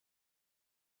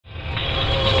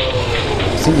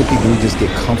single people who just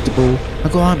get comfortable.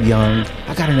 Like, oh, I'm young.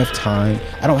 I got enough time.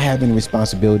 I don't have any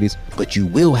responsibilities. But you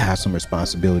will have some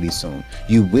responsibilities soon.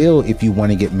 You will, if you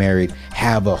want to get married,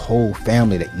 have a whole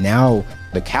family. That now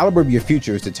the caliber of your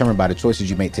future is determined by the choices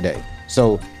you make today.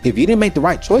 So if you didn't make the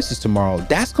right choices tomorrow,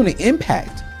 that's going to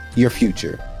impact your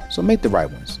future. So make the right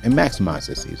ones and maximize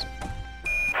this season.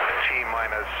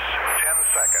 T-minus 10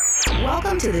 seconds.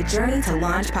 Welcome to the Journey to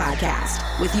Launch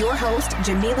podcast with your host,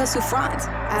 Jamila Souffrant.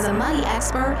 As a money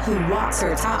expert who walks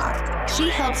her talk, she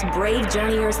helps brave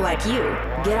journeyers like you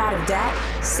get out of debt,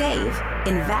 save,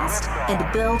 invest,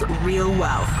 and build real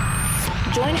wealth.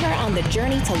 Join her on the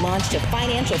journey to launch to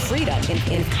financial freedom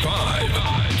in 5,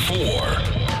 4,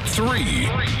 3,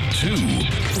 2,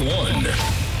 1.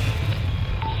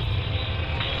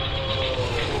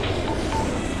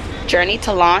 Journey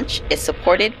to Launch is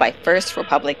supported by First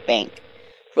Republic Bank.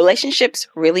 Relationships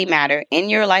really matter in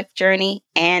your life journey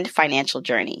and financial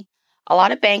journey. A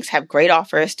lot of banks have great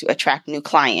offers to attract new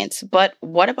clients, but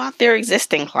what about their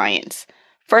existing clients?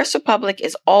 First Republic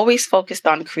is always focused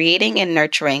on creating and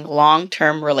nurturing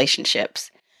long-term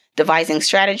relationships, devising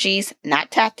strategies,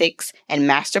 not tactics, and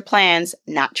master plans,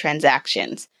 not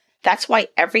transactions. That's why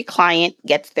every client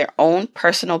gets their own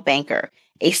personal banker,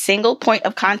 a single point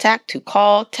of contact to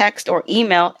call, text, or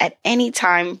email at any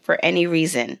time for any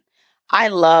reason. I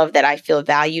love that I feel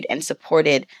valued and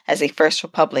supported as a First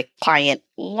Republic client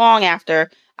long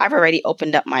after I've already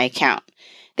opened up my account.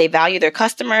 They value their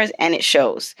customers and it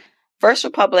shows. First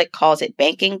Republic calls it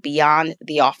banking beyond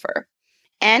the offer.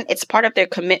 And it's part of their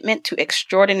commitment to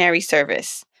extraordinary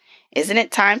service. Isn't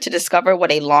it time to discover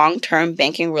what a long-term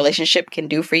banking relationship can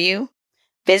do for you?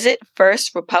 Visit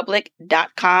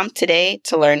firstrepublic.com today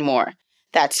to learn more.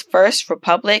 That's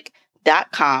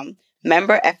firstrepublic.com.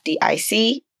 Member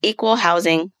FDIC, equal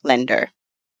housing lender.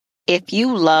 If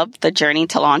you love the Journey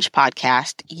to Launch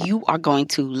podcast, you are going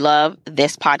to love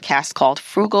this podcast called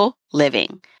Frugal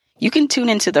Living. You can tune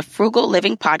into the Frugal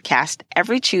Living podcast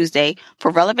every Tuesday for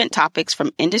relevant topics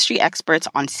from industry experts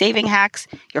on saving hacks,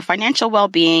 your financial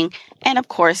well-being, and of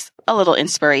course, a little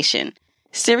inspiration.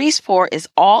 Series 4 is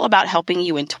all about helping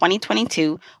you in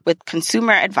 2022 with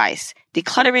consumer advice,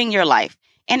 decluttering your life,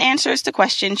 and answers to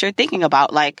questions you're thinking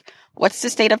about, like, what's the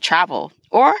state of travel?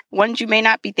 Or ones you may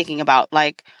not be thinking about,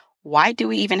 like, why do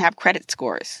we even have credit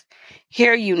scores?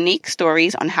 Hear unique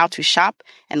stories on how to shop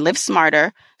and live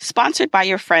smarter, sponsored by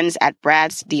your friends at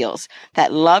Brad's Deals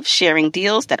that love sharing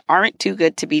deals that aren't too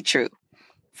good to be true.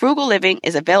 Frugal Living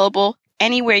is available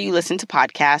anywhere you listen to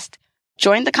podcasts.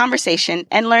 Join the conversation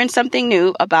and learn something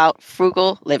new about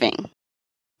frugal living.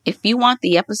 If you want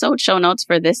the episode show notes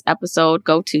for this episode,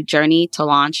 go to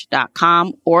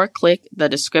journeytolaunch.com or click the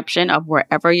description of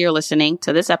wherever you're listening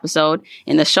to this episode.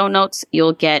 In the show notes,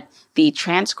 you'll get the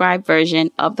transcribed version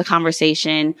of the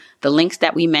conversation, the links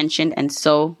that we mentioned, and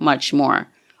so much more.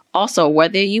 Also,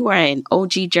 whether you are an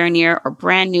OG journeyer or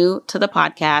brand new to the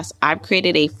podcast, I've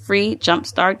created a free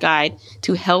jumpstart guide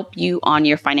to help you on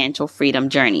your financial freedom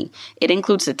journey. It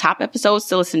includes the top episodes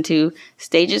to listen to,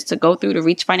 stages to go through to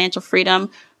reach financial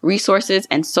freedom, resources,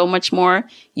 and so much more.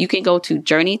 You can go to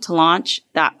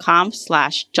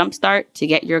journeytolaunch.com/jumpstart to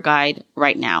get your guide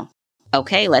right now.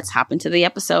 Okay, let's hop into the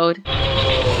episode.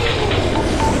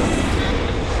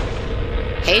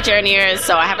 Hey journeyers,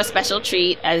 so I have a special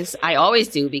treat, as I always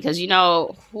do, because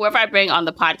whoever I bring on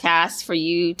the podcast for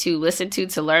you to listen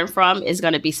to learn from is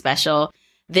going to be special.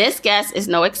 This guest is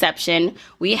no exception.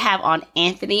 We have on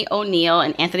Anthony O'Neal,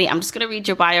 and Anthony, I'm just going to read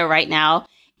your bio right now.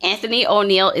 Anthony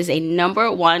O'Neal is a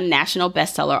 #1 national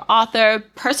bestseller author,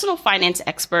 personal finance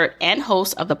expert, and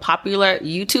host of the popular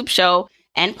YouTube show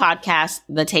and podcast,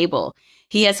 The Table.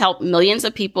 He has helped millions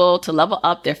of people to level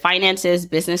up their finances,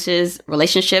 businesses,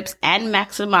 relationships, and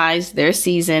maximize their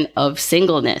season of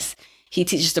singleness. He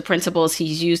teaches the principles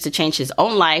he's used to change his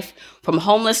own life from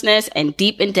homelessness and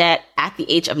deep in debt at the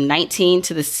age of 19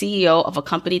 to the CEO of a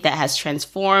company that has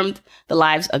transformed the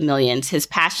lives of millions. His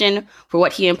passion for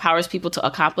what he empowers people to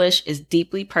accomplish is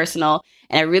deeply personal.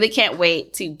 And I really can't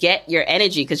wait to get your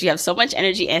energy, because you have so much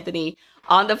energy, Anthony,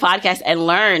 on the podcast and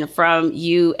learn from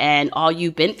you and all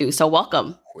you've been through. So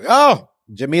welcome. Oh,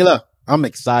 Jamila, I'm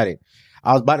excited.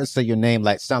 I was about to say your name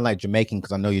sound like Jamaican,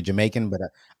 because I know you're Jamaican, but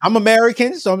I'm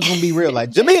American, so I'm just gonna be real, like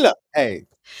Jamila. Hey,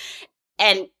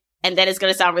 and then it's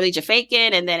gonna sound really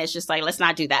Jamaican, and then it's just like, let's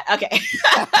not do that. Okay.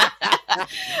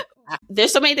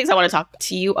 There's so many things I want to talk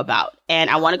to you about, and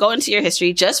I want to go into your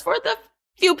history just for the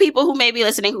few people who may be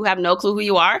listening who have no clue who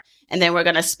you are. And then we're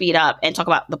going to speed up and talk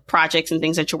about the projects and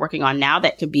things that you're working on now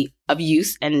that could be of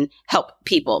use and help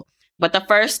people. But the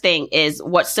first thing is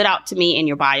what stood out to me in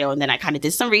your bio, and then I kind of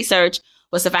did some research,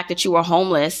 was the fact that you were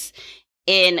homeless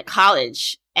in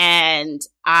college. And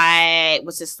I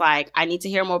was just like, I need to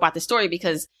hear more about the story,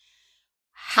 because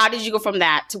how did you go from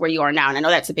that to where you are now? And I know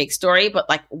that's a big story, but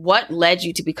like, what led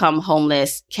you to become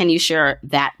homeless? Can you share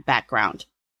that background?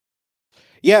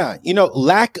 Yeah,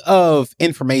 lack of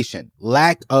information,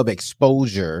 lack of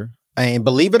exposure, and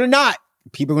believe it or not,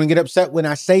 people are going to get upset when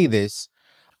I say this,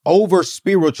 over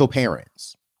spiritual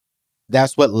parents.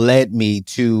 That's what led me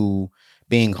to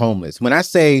being homeless. When I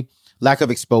say lack of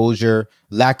exposure,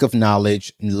 lack of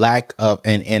knowledge, lack of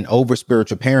and over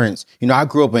spiritual parents, I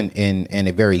grew up in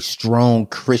a very strong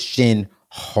Christian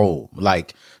home,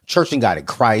 like Church and God in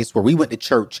Christ, where we went to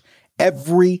church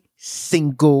every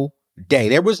single day.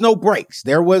 There was no breaks.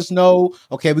 There was no,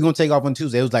 okay, we're going to take off on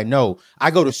Tuesday. It was like, no,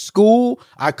 I go to school,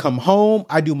 I come home,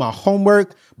 I do my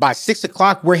homework. By 6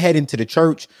 o'clock, we're heading to the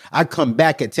church. I come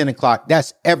back at 10 o'clock.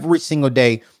 That's every single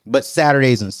day, but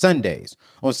Saturdays and Sundays.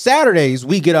 On Saturdays,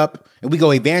 we get up and we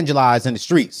go evangelize in the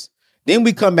streets. Then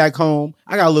we come back home.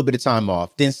 I got a little bit of time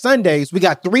off. Then Sundays, we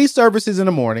got 3 services in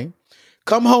the morning.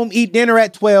 Come home, eat dinner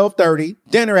at 12:30,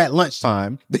 dinner at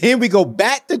lunchtime. Then we go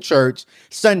back to church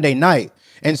Sunday night.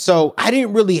 And so I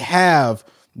didn't really have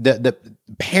the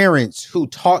parents who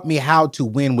taught me how to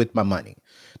win with my money.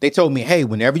 They told me, hey,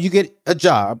 whenever you get a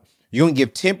job, you're going to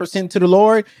give 10% to the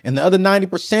Lord, and the other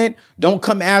 90%, don't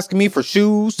come asking me for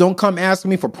shoes. Don't come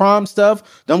asking me for prom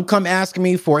stuff. Don't come asking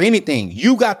me for anything.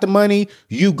 You got the money,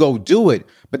 you go do it.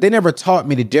 But they never taught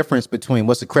me the difference between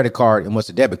what's a credit card and what's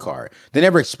a debit card. They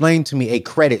never explained to me a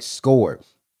credit score.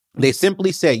 They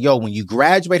simply said, yo, when you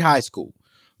graduate high school,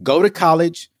 go to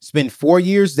college, spend 4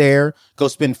 years there, go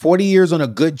spend 40 years on a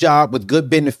good job with good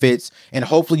benefits, and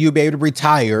hopefully you'll be able to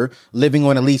retire living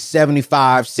on at least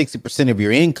 75, 60% of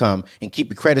your income and keep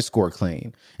your credit score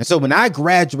clean. And so when I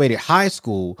graduated high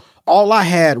school, all I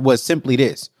had was simply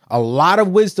this: a lot of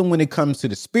wisdom when it comes to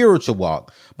the spiritual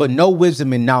walk, but no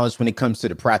wisdom and knowledge when it comes to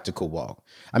the practical walk.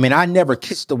 I mean, I never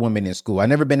kissed a woman in school. I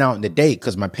never been out on a date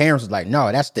because my parents was like, no,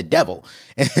 that's the devil.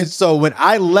 And so when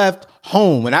I left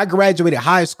home, when I graduated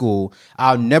high school,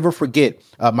 I'll never forget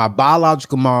my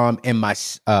biological mom and my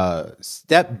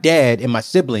stepdad and my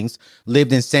siblings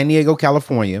lived in San Diego,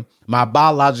 California. My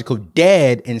biological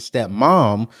dad and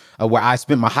stepmom, where I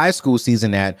spent my high school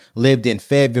season at, lived in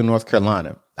Fayetteville, North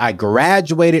Carolina. I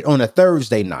graduated on a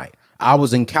Thursday night. I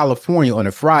was in California on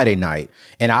a Friday night,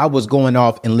 and I was going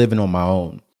off and living on my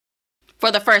own.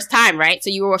 For the first time, right?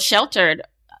 So you were sheltered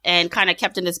and kind of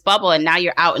kept in this bubble, and now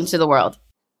you're out into the world.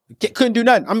 Couldn't do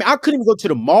nothing. I mean, I couldn't even go to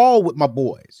the mall with my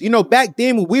boys. Back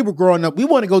then when we were growing up, we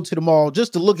want to go to the mall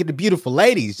just to look at the beautiful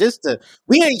ladies.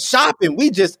 We ain't shopping. We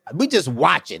just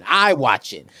watching, eye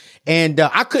watching. And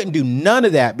I couldn't do none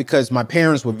of that because my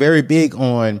parents were very big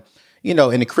on, in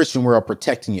the Christian world,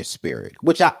 protecting your spirit,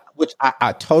 which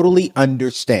I totally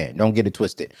understand. Don't get it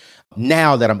twisted.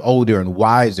 Now that I'm older and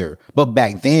wiser, but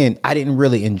back then I didn't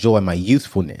really enjoy my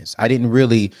youthfulness. I didn't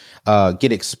really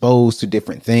get exposed to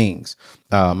different things.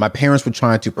 My parents were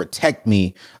trying to protect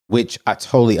me, which I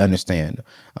totally understand.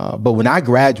 But when I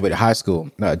graduated high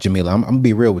school, Jamila, I'm gonna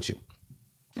be real with you.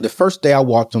 The first day I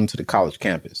walked onto the college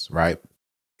campus, right?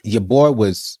 Your boy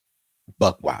was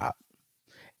buck wild.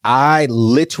 I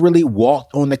literally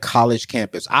walked on the college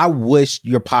campus. I wish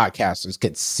your podcasters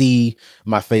could see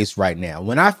my face right now.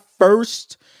 When I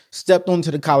first stepped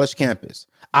onto the college campus,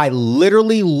 I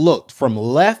literally looked from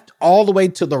left all the way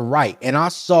to the right, and I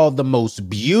saw the most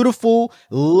beautiful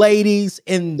ladies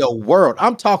in the world.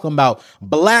 I'm talking about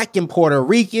black and Puerto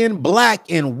Rican,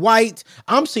 black and white.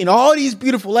 I'm seeing all these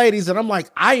beautiful ladies, and I'm like,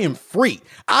 I am free.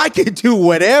 I can do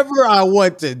whatever I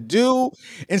want to do.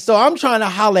 And so I'm trying to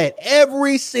holler at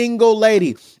every single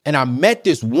lady. And I met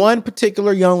this one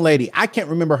particular young lady. I can't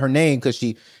remember her name because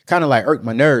she kind of like irked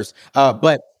my nerves.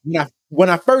 But when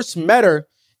I first met her,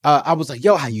 I was like,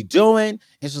 yo, how you doing?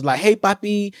 And she was like, hey,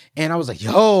 papi. And I was like,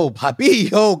 yo,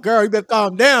 papi, yo, girl, you better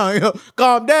calm down,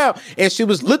 calm down. And she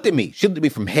looked at me. She looked at me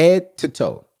from head to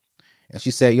toe. And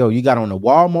she said, yo, you got on a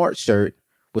Walmart shirt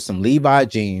with some Levi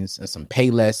jeans and some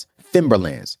Payless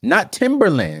Timberlands, not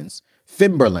Timberlands,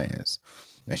 Timberlands.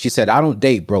 And she said, I don't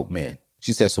date broke men.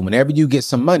 She said, so whenever you get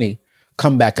some money,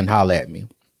 come back and holler at me.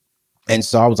 And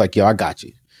so I was like, yo, I got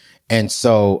you. And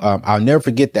so I'll never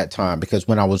forget that time, because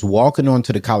when I was walking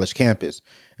onto the college campus,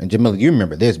 and Jamila, you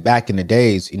remember this, back in the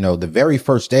days, the very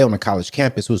first day on the college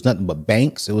campus was nothing but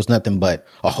banks. It was nothing but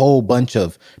a whole bunch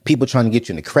of people trying to get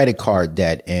you into credit card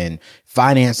debt and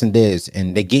financing this,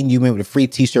 and they getting you in with free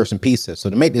t-shirts and pizzas. So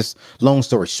to make this long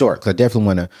story short, because I definitely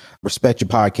want to respect your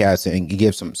podcast and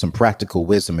give some practical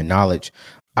wisdom and knowledge.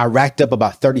 I racked up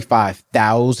about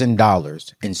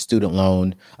 $35,000 in student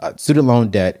loan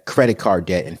debt, credit card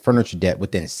debt, and furniture debt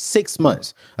within 6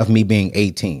 months of me being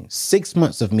 18, 6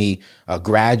 months of me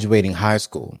graduating high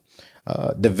school.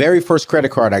 The very first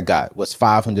credit card I got was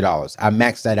 $500. I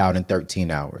maxed that out in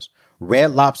 13 hours.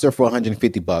 Red Lobster for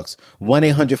 $150,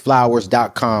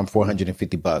 1-800-Flowers.com for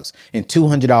 $150, and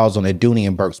 $200 on a Dooney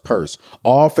and Burke's purse,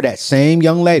 all for that same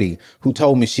young lady who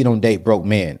told me she don't date broke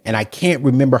men. And I can't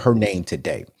remember her name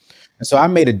today. And so I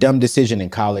made a dumb decision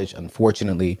in college,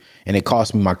 unfortunately, and it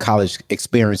cost me my college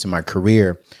experience and my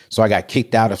career. So I got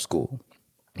kicked out of school.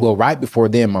 Well, right before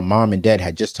then, my mom and dad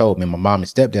had just told me, my mom and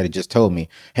stepdad had just told me,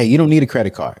 hey, you don't need a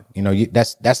credit card. You know,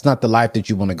 that's not the life that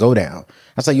you want to go down.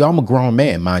 I said, yo, I'm a grown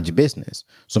man, mind your business.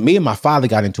 So me and my father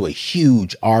got into a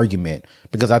huge argument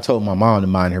because I told my mom to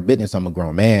mind her business. I'm a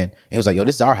grown man. It was like, yo,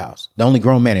 this is our house. The only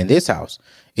grown man in this house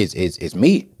is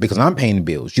me because I'm paying the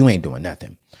bills. You ain't doing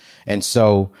nothing. And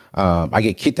so I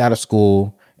get kicked out of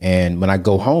school. And when I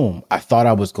go home, I thought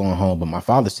I was going home, but my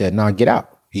father said, nah, get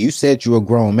out. You said you're a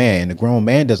grown man. A grown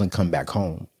man doesn't come back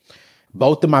home.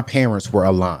 Both of my parents were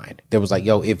aligned. There was like,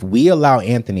 yo, if we allow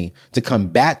Anthony to come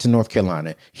back to North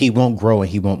Carolina, he won't grow and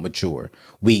he won't mature.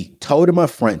 We told him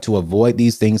up front to avoid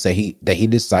these things that he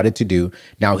decided to do.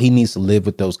 Now he needs to live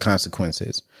with those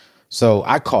consequences. So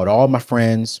I called all my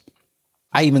friends.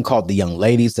 I even called the young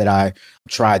ladies that I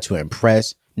tried to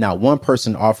impress. Not one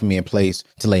person offered me a place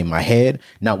to lay my head.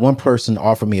 Not one person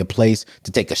offered me a place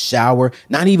to take a shower.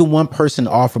 Not even one person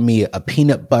offered me a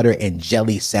peanut butter and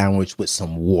jelly sandwich with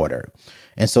some water.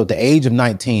 And so at the age of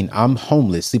 19, I'm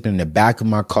homeless, sleeping in the back of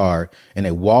my car in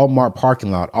a Walmart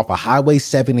parking lot off of Highway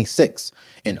 76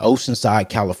 in Oceanside,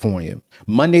 California.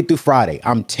 Monday through Friday,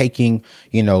 I'm taking,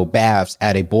 baths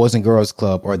at a Boys and Girls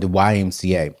Club or the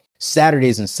YMCA.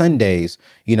 Saturdays and Sundays,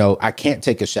 I can't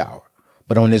take a shower.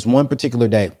 But on this one particular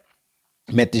day,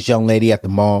 I met this young lady at the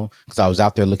mall because I was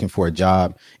out there looking for a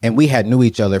job. And we had knew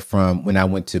each other from when I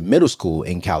went to middle school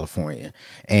in California.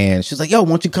 And she's like, yo,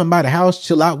 won't you come by the house,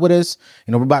 chill out with us?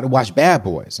 We're about to watch Bad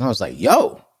Boys. And I was like,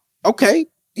 yo, okay,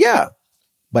 yeah.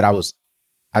 But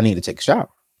I needed to take a shower.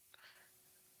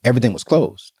 Everything was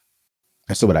closed.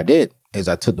 And so what I did is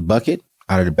I took the bucket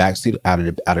out of the backseat, out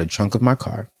of the trunk of my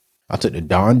car. I took the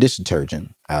Dawn dish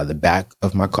detergent out of the back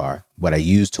of my car, what I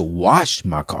used to wash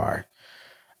my car,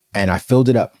 and I filled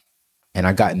it up. And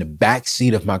I got in the back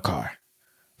seat of my car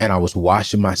and I was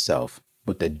washing myself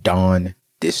with the Dawn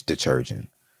dish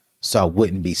detergent so I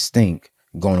wouldn't be stink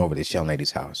going over this young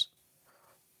lady's house.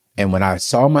 And when I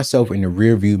saw myself in the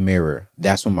rearview mirror,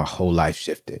 that's when my whole life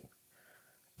shifted.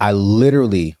 I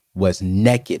literally was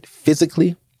naked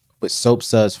physically with soap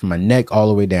suds from my neck all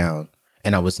the way down,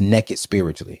 and I was naked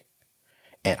spiritually.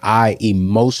 And I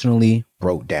emotionally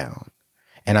broke down.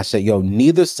 And I said, yo,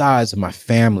 neither sides of my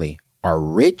family are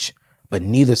rich, but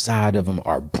neither side of them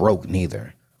are broke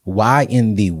neither. Why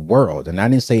in the world? And I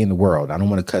didn't say in the world. I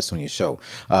don't want to cuss on your show.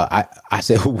 I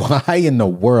said, why in the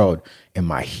world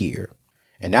am I here?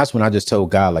 And that's when I just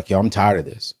told God, like, yo, I'm tired of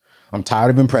this. I'm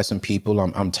tired of impressing people.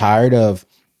 I'm tired of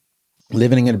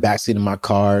living in the backseat of my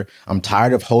car. I'm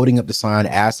tired of holding up the sign,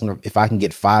 asking if I can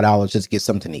get $5 just to get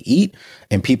something to eat.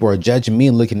 And people are judging me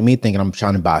and looking at me thinking I'm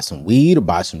trying to buy some weed or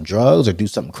buy some drugs or do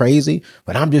something crazy.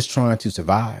 But I'm just trying to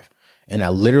survive. And I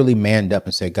literally manned up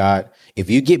and said, God, if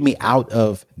you get me out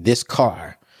of this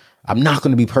car, I'm not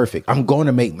going to be perfect. I'm going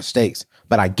to make mistakes,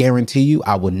 but I guarantee you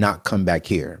I will not come back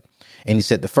here. And he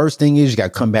said, the first thing is you got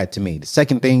to come back to me. The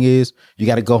second thing is you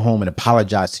got to go home and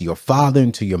apologize to your father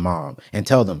and to your mom and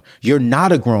tell them you're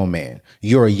not a grown man.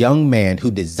 You're a young man who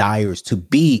desires to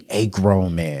be a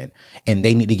grown man, and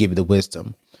they need to give you the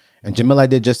wisdom. And Jamila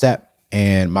did just that.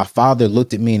 And my father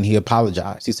looked at me and he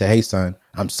apologized. He said, hey, son,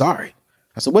 I'm sorry.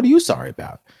 I said, what are you sorry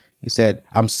about? He said,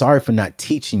 I'm sorry for not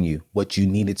teaching you what you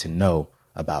needed to know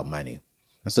about money.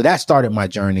 And so that started my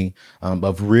journey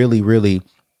of really, really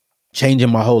changing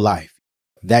my whole life.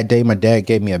 That day, my dad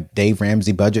gave me a Dave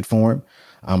Ramsey budget form.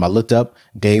 I looked up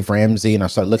Dave Ramsey and I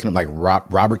started looking at like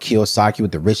Robert Kiyosaki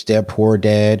with the Rich Dad, Poor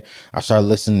Dad. I started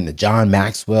listening to John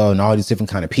Maxwell and all these different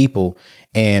kind of people.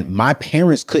 And my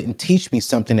parents couldn't teach me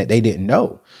something that they didn't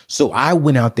know. So I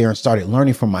went out there and started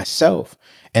learning for myself.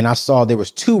 And I saw there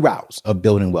was two routes of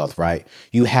building wealth, right?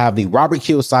 You have the Robert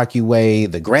Kiyosaki way,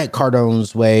 the Grant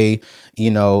Cardone's way,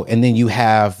 and then you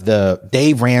have the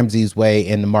Dave Ramsey's way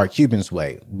and the Mark Cuban's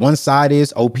way. One side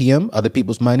is OPM, other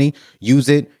people's money, use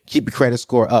it, keep your credit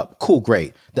score up. Cool,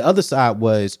 great. The other side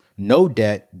was no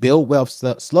debt, build wealth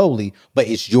slowly, but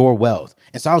it's your wealth.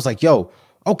 And so I was like, yo,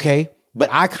 okay. But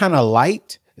I kind of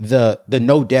liked the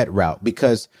no debt route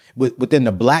because within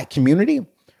the Black community,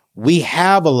 we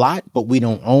have a lot, but we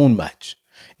don't own much.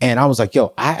 And I was like,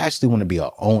 yo, I actually want to be an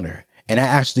owner. And I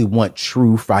actually want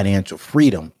true financial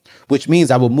freedom, which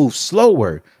means I will move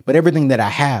slower, but everything that I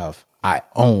have, I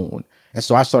own. And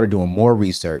so I started doing more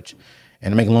research.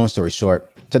 And to make a long story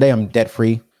short, today I'm debt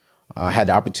free. I had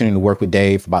the opportunity to work with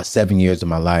Dave for about 7 years of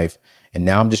my life. And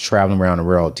now I'm just traveling around the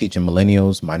world teaching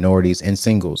millennials, minorities, and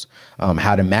singles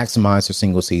how to maximize their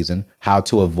single season, how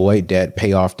to avoid debt,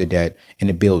 pay off the debt, and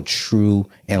to build true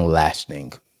and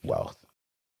lasting wealth.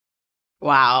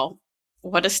 Wow.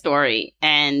 What a story.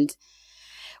 And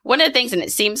one of the things, and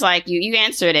it seems like you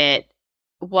answered it,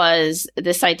 was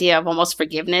this idea of almost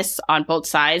forgiveness on both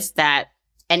sides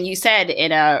and you said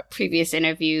in a previous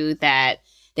interview that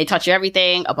they taught you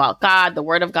everything about God, the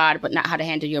word of God, but not how to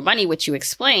handle your money, which you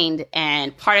explained.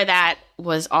 And part of that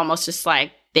was almost just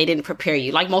like they didn't prepare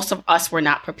you. Like most of us were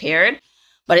not prepared.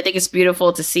 But I think it's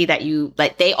beautiful to see that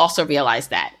they also realized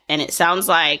that. And it sounds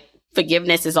like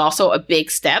forgiveness is also a big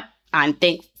step. I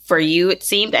think for you, it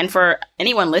seemed, and for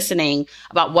anyone listening,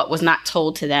 about what was not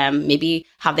told to them, maybe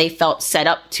how they felt set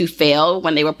up to fail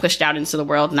when they were pushed out into the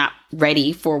world, not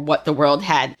ready for what the world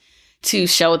had to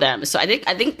show them. So I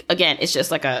think again, it's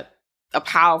just like a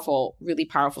powerful, really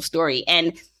powerful story.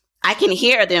 And I can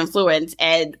hear the influence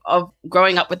of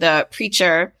growing up with a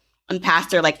preacher and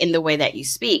pastor, like in the way that you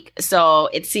speak. So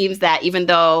it seems that even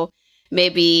though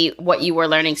maybe what you were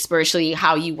learning spiritually,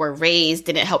 how you were raised,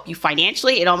 didn't help you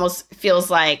financially, it almost feels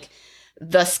like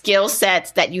the skill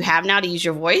sets that you have now to use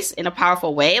your voice in a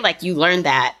powerful way, like you learned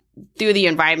that through the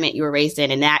environment you were raised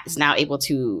in, and that is now able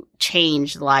to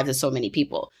change the lives of so many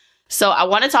people. So I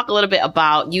want to talk a little bit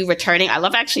about you returning. I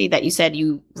love actually that you said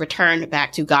you returned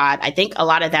back to God. I think a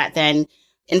lot of that then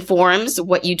informs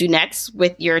what you do next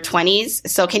with your 20s.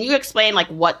 So can you explain like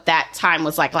what that time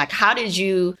was like? Like, how did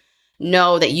you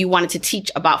know that you wanted to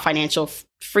teach about financial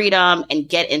freedom and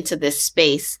get into this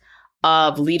space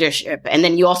of leadership? And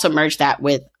then you also merged that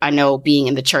with, I know, being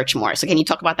in the church more. So can you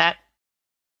talk about that?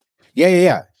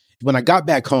 Yeah. When I got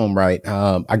back home, right,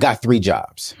 I got 3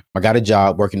 jobs. I got a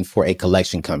job working for a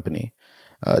collection company.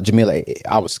 Jamila,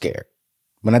 I was scared.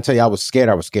 When I tell you I was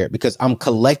scared because I'm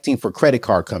collecting for credit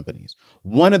card companies.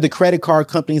 One of the credit card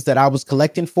companies that I was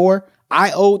collecting for,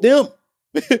 I owed them.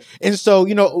 And so,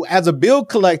 as a bill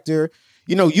collector,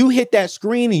 you hit that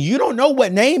screen and you don't know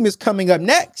what name is coming up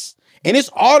next. And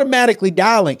it's automatically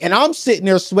dialing. And I'm sitting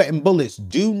there sweating bullets.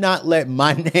 Do not let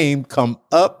my name come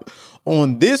up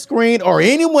on this screen or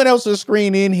anyone else's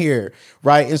screen in here,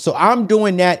 right? And so I'm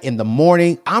doing that in the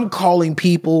morning. I'm calling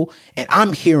people and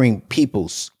I'm hearing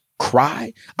people's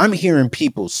cry. I'm hearing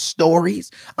people's stories.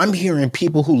 I'm hearing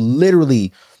people who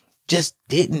literally just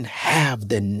didn't have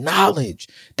the knowledge.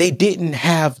 They didn't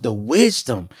have the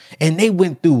wisdom, and they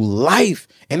went through life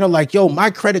and they're like, yo, my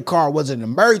credit card was an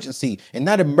emergency, and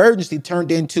that emergency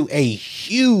turned into a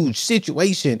huge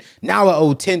situation. Now I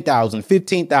owe $10,000,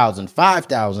 $15,000,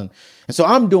 $5,000. And so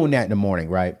I'm doing that in the morning,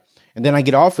 right? And then I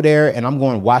get off of there and I'm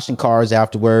going washing cars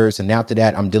afterwards. And after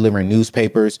that, I'm delivering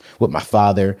newspapers with my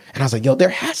father. And I was like, yo, there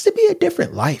has to be a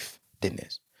different life than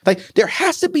this. Like, there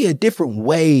has to be a different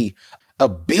way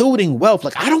of building wealth.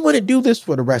 Like, I don't want to do this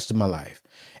for the rest of my life.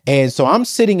 And so I'm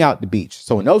sitting out the beach.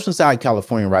 So in Oceanside,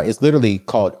 California, right, it's literally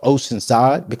called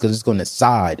Oceanside because it's on the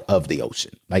side of the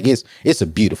ocean. Like, it's a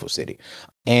beautiful city.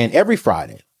 And every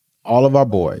Friday, all of our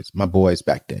boys, my boys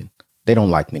back then, they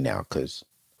don't like me now because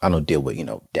I don't deal with,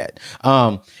 debt.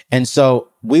 And so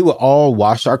we will all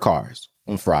wash our cars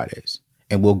on Fridays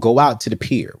and we'll go out to the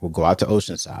pier. We'll go out to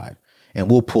Oceanside and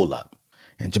we'll pull up.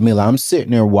 And Jamila, I'm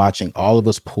sitting there watching all of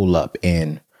us pull up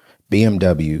in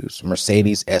BMWs,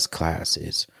 Mercedes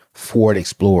S-Classes, Ford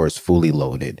Explorers fully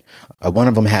loaded. One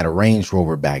of them had a Range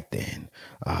Rover back then.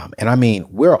 And I mean,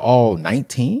 we're all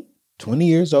 19, 20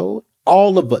 years old.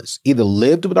 All of us either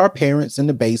lived with our parents in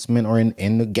the basement or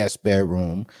in the guest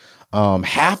bedroom.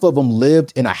 Half of them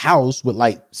lived in a house with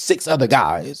like 6 other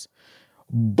guys.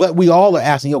 But we all are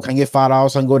asking, yo, can I get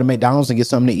 $5 so I can go to McDonald's and get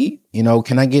something to eat?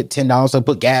 Can I get $10 so I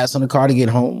put gas on the car to get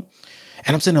home?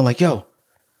 And I'm sitting there like, yo,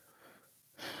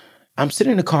 I'm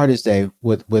sitting in the car this day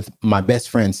with my best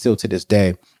friend still to this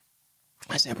day.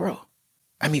 I said, bro,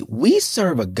 I mean, we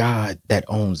serve a God that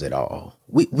owns it all.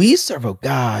 We serve a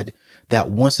God that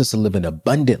wants us to live an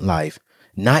abundant life,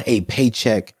 not a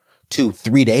paycheck to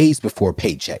 3 days before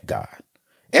paycheck God.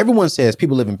 Everyone says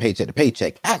people live in paycheck to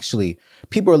paycheck. Actually,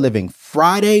 people are living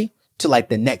Friday to like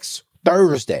the next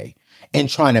Thursday and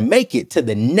trying to make it to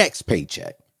the next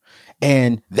paycheck.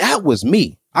 And that was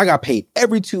me. I got paid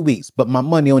every 2 weeks, but my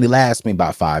money only lasts me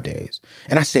about 5 days.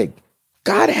 And I said,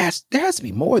 there has to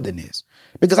be more than this,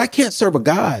 because I can't serve a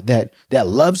God that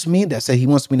loves me, that said he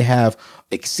wants me to have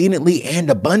exceedingly and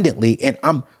abundantly. And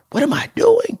what am I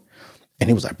doing? And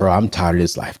he was like, bro, I'm tired of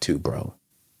this life too, bro.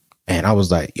 And I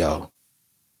was like, yo.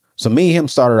 So me and him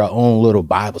started our own little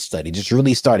Bible study, just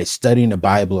really started studying the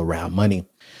Bible around money.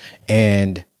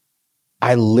 And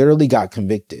I literally got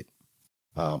convicted.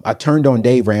 I turned on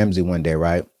Dave Ramsey one day,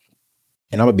 right?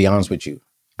 And I'm going to be honest with you.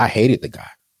 I hated the guy.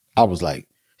 I was like,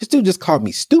 this dude just called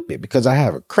me stupid because I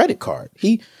have a credit card.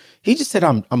 He just said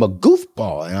I'm a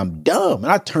goofball and I'm dumb.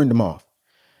 And I turned him off.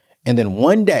 And then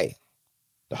one day,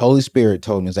 the Holy Spirit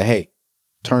told me, hey,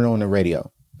 turn on the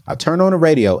radio. I turned on the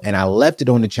radio and I left it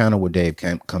on the channel where Dave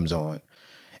comes on.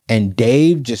 And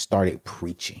Dave just started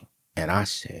preaching. And I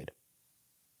said,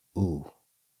 ooh.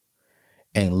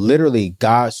 And literally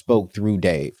God spoke through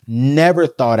Dave. Never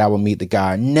thought I would meet the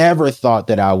guy. Never thought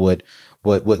that I would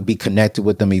be connected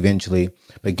with them eventually.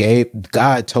 But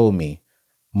God told me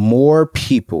more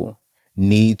people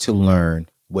need to learn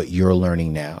what you're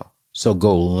learning now. So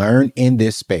go learn in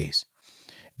this space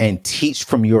and teach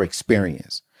from your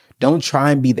experience. Don't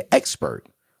try and be the expert.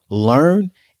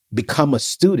 Learn, become a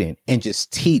student, and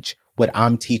just teach what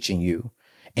I'm teaching you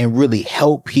and really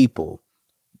help people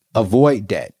avoid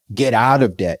debt, get out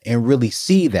of debt, and really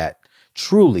see that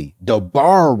truly the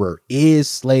borrower is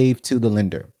slave to the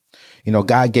lender. You know,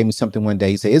 God gave me something one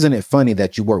day. He said, isn't it funny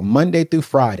that you work Monday through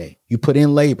Friday, you put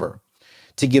in labor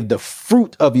to give the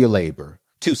fruit of your labor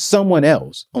to someone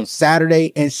else on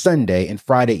Saturday and Sunday and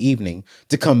Friday evening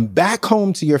to come back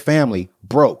home to your family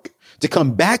broke, to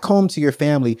come back home to your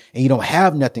family and you don't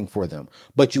have nothing for them.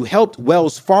 But you helped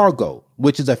Wells Fargo,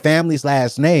 which is a family's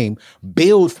last name,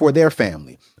 build for their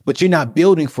family. But you're not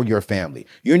building for your family.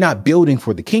 You're not building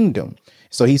for the kingdom.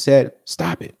 So he said,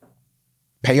 stop it.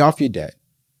 Pay off your debt.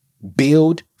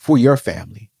 Build for your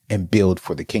family and build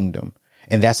for the kingdom.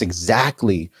 And that's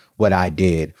exactly what I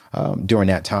did during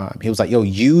that time. He was like, yo,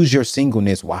 use your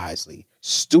singleness wisely.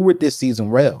 Steward this season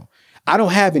well. I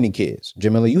don't have any kids.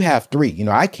 Jamila, you have 3. You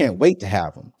know, I can't wait to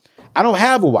have them. I don't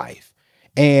have a wife.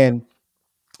 And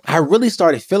I really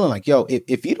started feeling like, yo,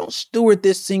 if you don't steward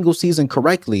this single season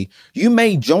correctly, you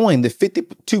may join the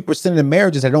 52% of the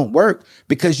marriages that don't work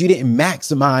because you didn't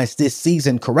maximize this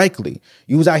season correctly.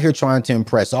 You was out here trying to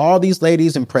impress all these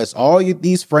ladies, impress all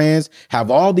these friends,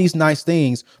 have all these nice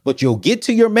things, but you'll get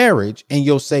to your marriage and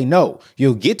you'll say no.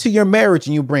 You'll get to your marriage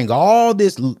and you bring all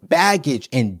this baggage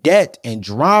and debt and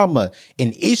drama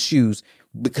and issues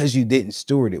because you didn't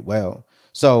steward it well.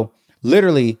 So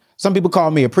literally, some people call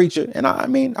me a preacher, and I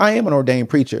mean, I am an ordained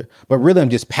preacher, but really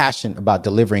I'm just passionate about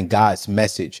delivering God's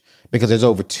message because there's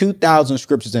over 2,000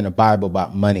 scriptures in the Bible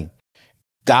about money.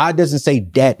 God doesn't say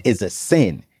debt is a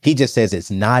sin. He just says it's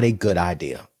not a good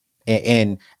idea.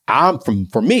 And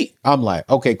for me, I'm like,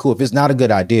 okay, cool. If it's not a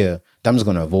good idea, I'm just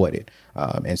going to avoid it.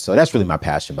 And so that's really my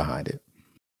passion behind it.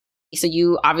 So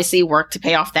you obviously worked to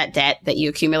pay off that debt that you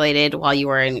accumulated while you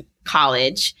were in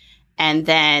college. And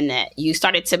then you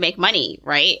started to make money,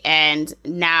 right? And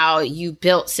now you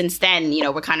built since then, you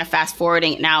know, we're kind of fast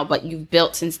forwarding it now, but you've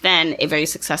built since then a very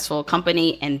successful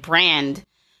company and brand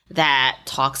that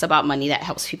talks about money, that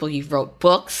helps people. You've wrote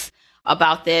books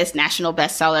about this, national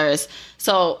bestsellers.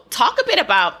 So talk a bit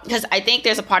about, because I think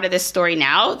there's a part of this story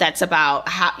now that's about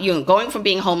how, you know, going from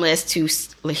being homeless to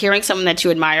hearing someone that you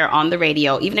admire on the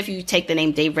radio, even if you take the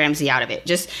name Dave Ramsey out of it,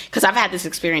 just because I've had this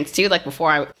experience too, like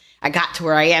before I got to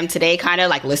where I am today, kind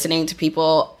of like listening to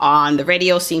people on the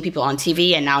radio, seeing people on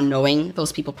TV, and now knowing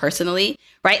those people personally,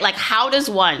 right? Like, how does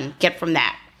one get from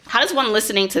that? How does one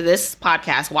listening to this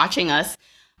podcast, watching us,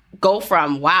 go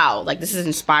from, wow, like this is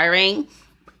inspiring,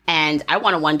 and I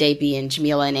want to one day be in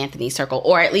Jamila and Anthony's circle,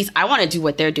 or at least I want to do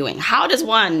what they're doing. How does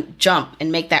one jump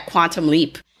and make that quantum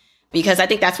leap? Because I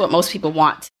think that's what most people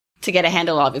want to get a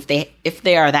handle of if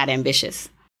they are that ambitious.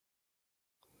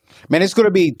 Man, it's going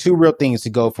to be 2 real things to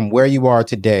go from where you are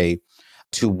today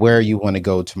to where you want to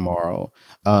go tomorrow.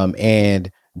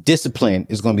 And discipline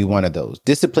is going to be one of those.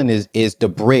 Discipline is the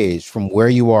bridge from where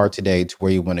you are today to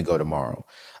where you want to go tomorrow.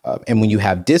 And when you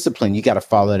have discipline, you got to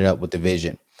follow it up with the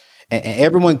vision. And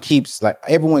everyone keeps like,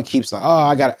 oh,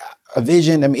 I got a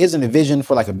vision. I mean, isn't a vision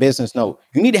for like a business? No,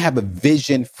 you need to have a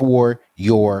vision for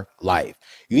your life.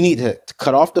 You need to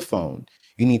cut off the phone.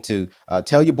 You need to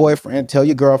tell your boyfriend, tell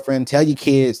your girlfriend, tell your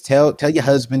kids, tell your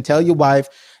husband, tell your wife,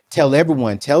 tell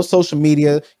everyone, tell social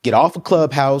media, get off of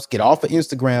Clubhouse, get off of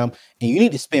Instagram, and you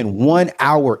need to spend 1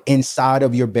 hour inside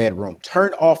of your bedroom.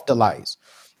 Turn off the lights.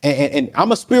 And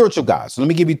I'm a spiritual guy, so let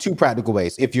me give you 2 practical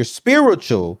ways. If you're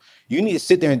spiritual, you need to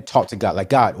sit there and talk to God. Like,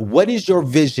 God, what is your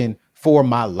vision for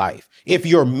my life? If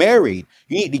you're married,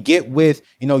 you need to get with,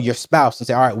 your spouse and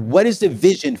say, all right, what is the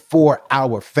vision for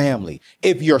our family?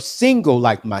 If you're single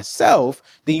like myself,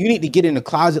 then you need to get in the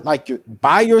closet like you're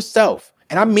by yourself.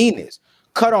 And I mean this.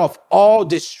 cut off all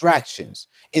distractions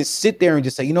and sit there and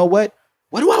just say, you know what?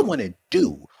 What do I want to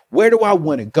do? Where do I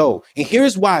want to go? And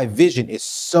here's why vision is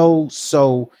so,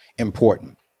 so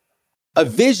important. A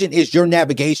vision is your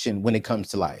navigation when it comes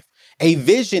to life. A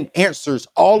vision answers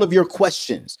all of your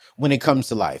questions when it comes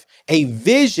to life. A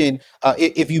vision,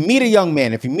 if you meet a young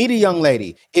man, if you meet a young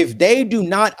lady, if they do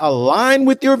not align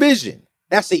with your vision,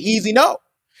 that's the easy no.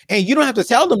 And you don't have to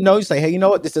tell them no. You say, hey, you know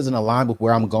what? This doesn't align with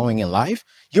where I'm going in life.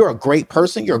 You're a great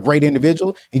person. You're a great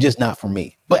individual. You're just not for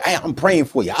me. But I'm praying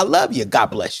for you. I love you. God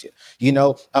bless you. You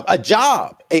know, a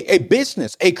job, a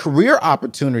business, a career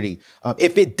opportunity.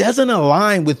 If it doesn't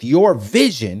align with your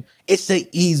vision, it's an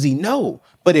easy no.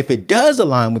 But if it does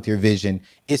align with your vision,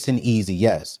 it's an easy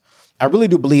yes. I really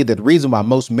do believe that the reason why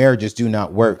most marriages do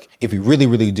not work, if you really,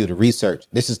 really do the research,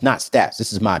 this is not stats.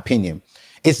 This is my opinion.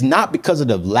 It's not because of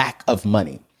the lack of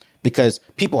money, because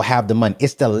people have the money.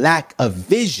 It's the lack of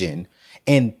vision,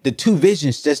 and the two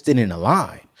visions just didn't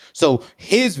align. So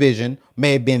his vision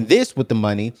may have been this with the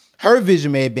money. Her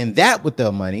vision may have been that with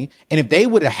the money. And if they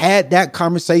would have had that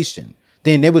conversation,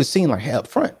 then they would have seen like, hey, up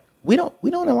front, we don't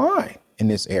align in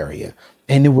this area.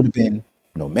 And it would have been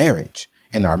no marriage,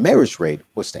 and our marriage rate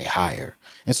would stay higher.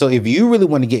 And so if you really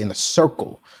want to get in a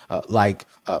circle like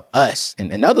us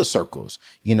and other circles,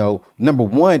 you know, number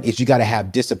one is you got to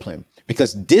have discipline,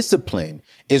 because discipline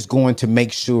is going to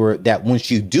make sure that once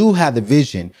you do have the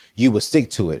vision, you will stick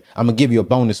to it. I'm going to give you a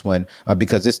bonus one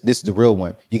because this is the real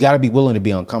one. You got to be willing to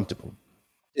be uncomfortable.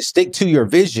 To stick to your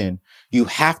vision, you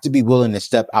have to be willing to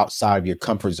step outside of your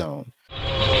comfort zone.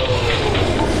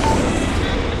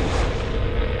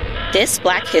 This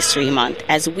Black History Month,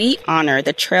 as we honor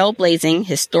the trailblazing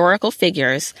historical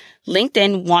figures,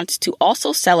 LinkedIn wants to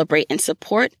also celebrate and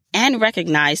support and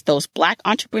recognize those Black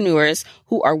entrepreneurs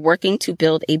who are working to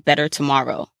build a better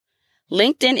tomorrow.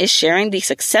 LinkedIn is sharing the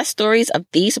success stories of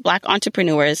these Black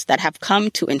entrepreneurs that have come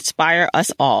to inspire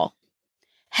us all.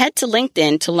 Head to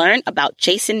LinkedIn to learn about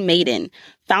Jason Maiden,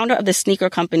 founder of the sneaker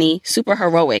company Super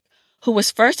Heroic, who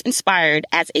was first inspired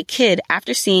as a kid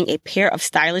after seeing a pair of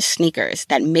stylish sneakers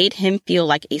that made him feel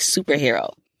like a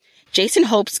superhero. Jason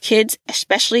hopes kids,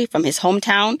 especially from his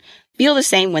hometown, feel the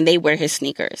same when they wear his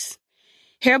sneakers.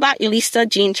 Hear about Yelista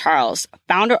Jean Charles,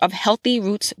 founder of Healthy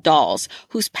Roots Dolls,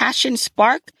 whose passion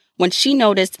sparked when she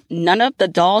noticed none of the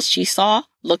dolls she saw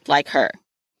looked like her.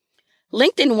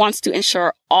 LinkedIn wants to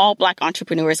ensure all Black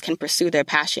entrepreneurs can pursue their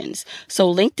passions,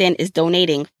 so LinkedIn is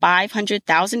donating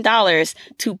 $500,000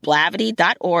 to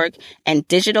Blavity.org and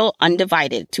Digital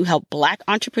Undivided to help Black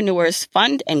entrepreneurs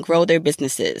fund and grow their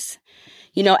businesses.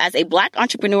 You know, as a Black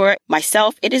entrepreneur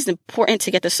myself, it is important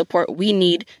to get the support we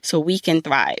need so we can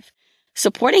thrive.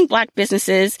 Supporting Black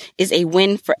businesses is a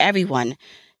win for everyone.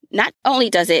 Not only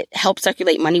does it help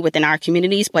circulate money within our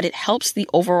communities, but it helps the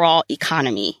overall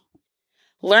economy.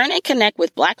 Learn and connect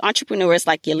with Black entrepreneurs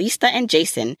like Yelista and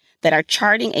Jason that are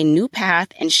charting a new path,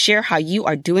 and share how you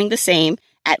are doing the same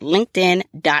at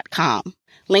LinkedIn.com.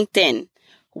 LinkedIn.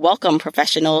 Welcome,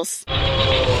 professionals.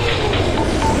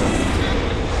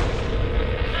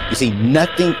 You see,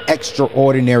 nothing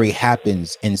extraordinary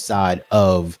happens inside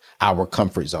of our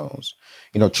comfort zones.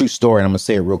 You know, true story, and I'm going to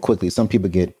say it real quickly. Some people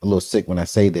get a little sick when I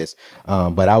say this,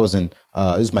 but I was it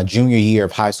was my junior year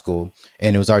of high school,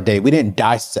 and it was our day. We didn't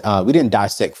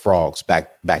dissect frogs back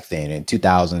then. In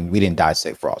 2000, we didn't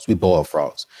dissect frogs. We boiled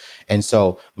frogs. And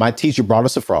so my teacher brought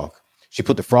us a frog. She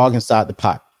put the frog inside the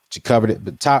pot. She covered it at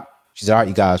the top. She said, all right,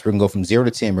 you guys, we're going to go from 0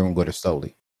 to 10. We're going to go to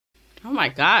slowly. Oh, my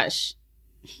gosh.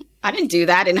 I didn't do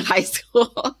that in high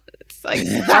school. It's like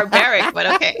barbaric, but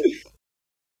okay.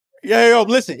 Yeah,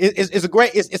 listen, it's a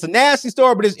great, it's a nasty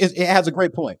story, but it has a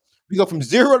great point. We go from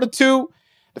 0 to 2,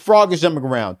 the frog is jumping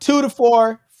around. 2 to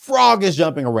 4, frog is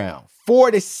jumping around.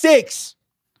 4 to 6,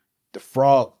 the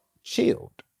frog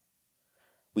chilled.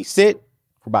 We sit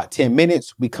for about 10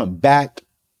 minutes. We come back.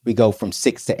 We go from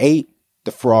 6 to 8,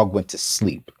 the frog went to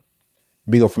sleep.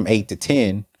 We go from 8 to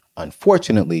 10.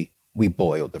 Unfortunately, we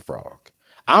boiled the frog.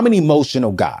 I'm an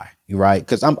emotional guy, right?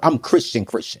 Because I'm Christian,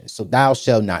 so thou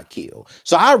shalt not kill.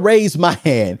 So I raised my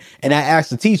hand and I asked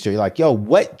the teacher, like, yo,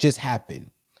 what just happened?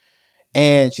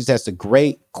 And she said, it's a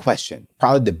great question.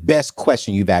 Probably the best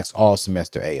question you've asked all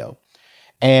semester, AO.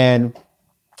 And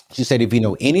she said, if you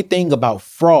know anything about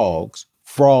frogs,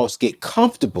 frogs get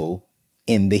comfortable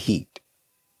in the heat.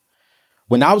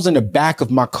 When I was in the back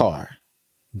of my car,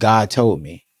 God told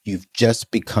me, you've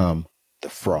just become the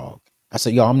frog. I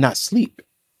said, yo, I'm not asleep.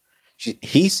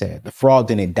 He said the frog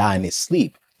didn't die in his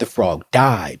sleep. The frog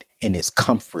died in his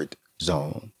comfort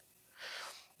zone.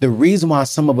 The reason why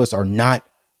some of us are not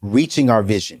reaching our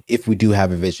vision, if we do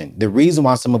have a vision. The reason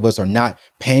why some of us are not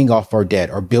paying off our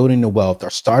debt or building the wealth or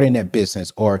starting that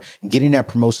business or getting that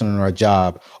promotion on our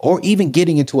job or even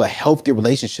getting into a healthy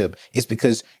relationship is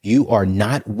because you are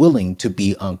not willing to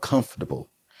be uncomfortable.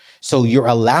 So you're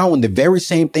allowing the very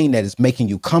same thing that is making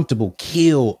you comfortable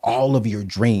kill all of your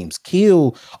dreams,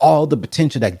 kill all the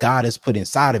potential that God has put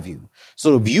inside of you.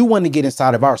 So if you want to get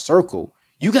inside of our circle,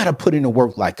 you got to put in the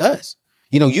work like us.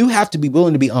 You have to be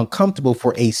willing to be uncomfortable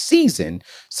for a season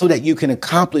so that you can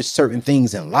accomplish certain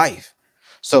things in life.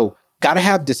 So got to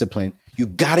have discipline. You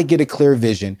got to get a clear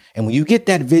vision. And when you get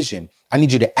that vision, I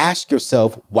need you to ask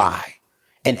yourself why,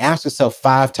 and ask yourself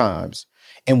 5 times.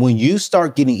 And when you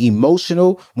start getting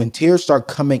emotional, when tears start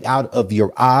coming out of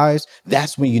your eyes,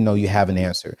 that's when you know you have an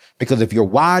answer. Because if your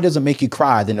why doesn't make you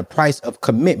cry, then the price of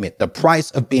commitment, the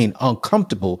price of being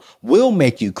uncomfortable will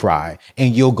make you cry,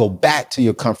 and you'll go back to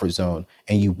your comfort zone,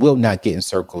 and you will not get in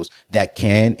circles that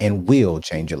can and will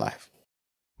change your life.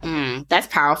 That's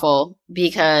powerful,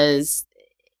 because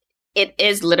it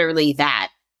is literally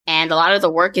that. And a lot of the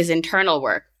work is internal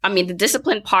work. I mean, the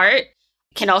discipline part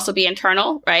can also be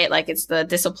internal, right? Like, it's the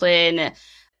discipline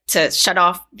to shut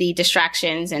off the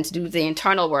distractions and to do the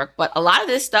internal work. But a lot of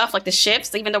this stuff, like the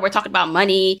shifts, even though we're talking about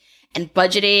money and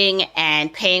budgeting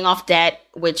and paying off debt,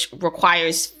 which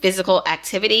requires physical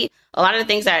activity, a lot of the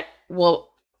things that will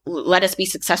let us be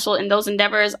successful in those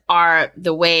endeavors are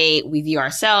the way we view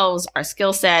ourselves, our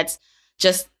skill sets,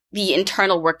 just the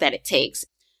internal work that it takes.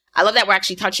 I love that we're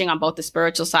actually touching on both the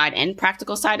spiritual side and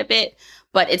practical side a bit,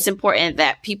 but it's important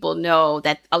that people know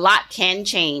that a lot can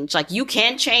change. Like, you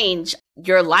can change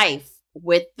your life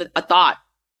with a thought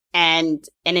and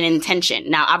an intention.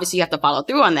 Now, obviously you have to follow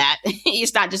through on that.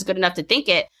 It's not just good enough to think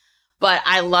it, but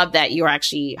I love that you're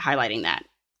actually highlighting that.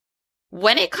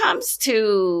 When it comes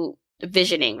to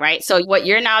visioning, right? So what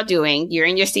you're now doing, you're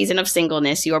in your season of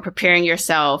singleness, you're preparing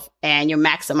yourself and you're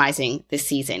maximizing this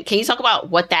season. Can you talk about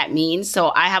what that means?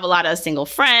 So I have a lot of single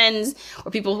friends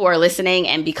or people who are listening.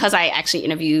 And because I actually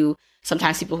interview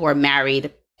sometimes people who are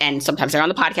married, and sometimes they're on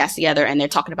the podcast together and they're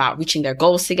talking about reaching their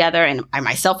goals together. And I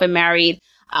myself am married.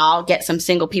 I'll get some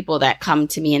single people that come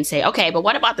to me and say, okay, but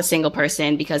what about the single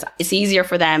person? Because it's easier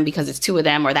for them because it's 2 of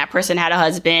them, or that person had a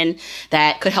husband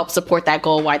that could help support that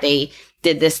goal while they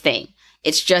did this thing.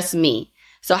 It's just me.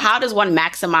 So how does one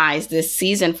maximize this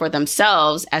season for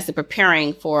themselves as they're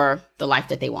preparing for the life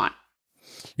that they want?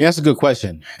 Yeah, that's a good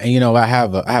question. And, I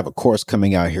have a course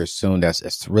coming out here soon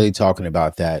that's really talking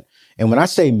about that. And when I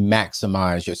say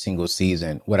maximize your single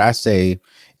season, what I say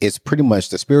is pretty much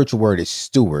the spiritual word is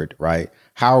steward, right?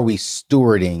 How are we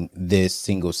stewarding this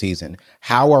single season?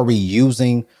 How are we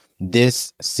using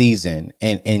this season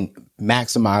and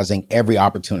maximizing every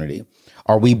opportunity?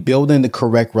 Are we building the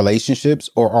correct relationships,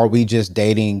 or are we just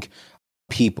dating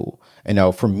people?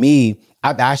 For me,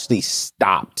 I've actually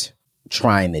stopped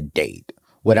trying to date.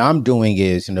 What I'm doing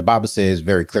is, the Bible says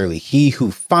very clearly, he who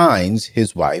finds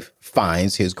his wife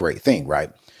finds his great thing,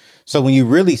 right? So when you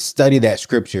really study that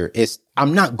scripture,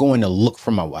 I'm not going to look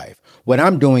for my wife. What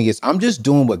I'm doing is I'm just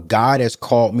doing what God has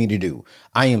called me to do.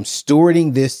 I am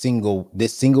stewarding this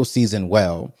single season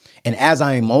well. And as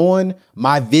I am on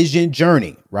my vision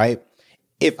journey, right?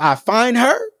 If I find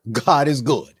her, God is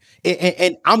good.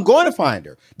 And I'm going to find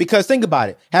her, because think about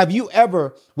it. Have you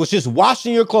ever was just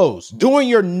washing your clothes, doing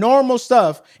your normal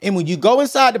stuff, and when you go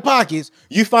inside the pockets,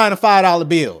 you find a $5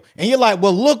 bill, and you're like,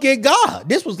 well, look at God.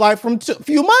 This was like from a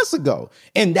few months ago.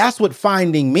 And that's what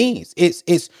finding means.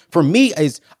 It's for me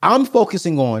is I'm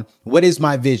focusing on what is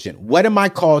my vision? What am I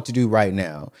called to do right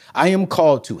now? I am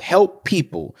called to help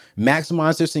people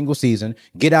maximize their single season,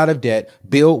 get out of debt,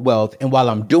 build wealth. And while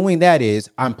I'm doing that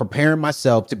I'm preparing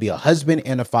myself to be a husband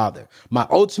and a father. My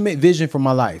ultimate vision for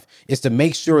my life is to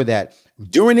make sure that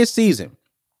during this season,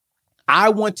 I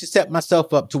want to set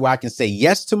myself up to where I can say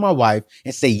yes to my wife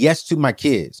and say yes to my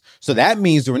kids. So that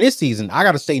means during this season, I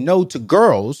got to say no to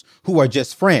girls who are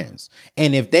just friends.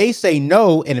 And if they say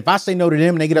no, and if I say no to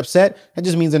them and they get upset, that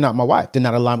just means they're not my wife. They're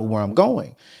not aligned with where I'm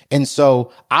going. And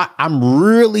so I'm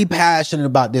really passionate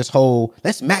about this whole,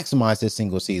 let's maximize this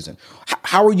single season.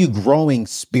 How are you growing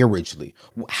spiritually?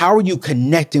 How are you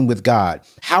connecting with God?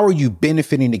 How are you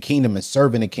benefiting the kingdom and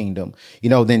serving the kingdom?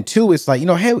 Then 2, it's like,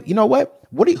 hey, you know what?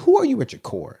 Who are you at your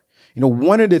core?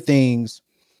 One of the things,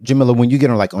 Jamila, when you get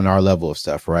on our level of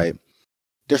stuff, right?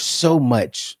 There's so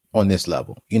much on this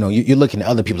level. You're looking at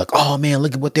other people like, oh man,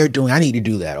 look at what they're doing. I need to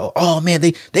do that. Oh man,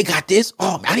 they got this.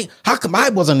 Oh, how come I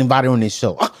wasn't invited on this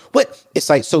show? What? It's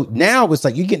like, so now it's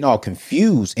like you're getting all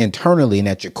confused internally and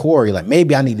at your core. You're like,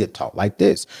 maybe I need to talk like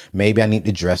this. Maybe I need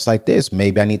to dress like this.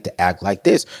 Maybe I need to act like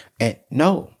this. And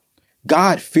no,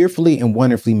 God fearfully and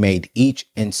wonderfully made each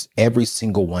and every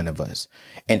single one of us.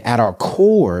 And at our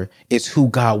core is who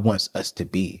God wants us to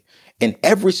be. And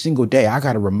every single day, I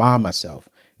got to remind myself,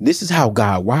 this is how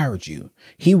God wired you.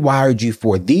 He wired you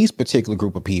for these particular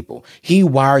group of people. He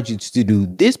wired you to do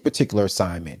this particular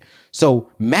assignment. So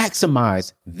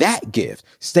maximize that gift.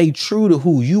 Stay true to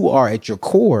who you are at your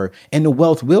core, and the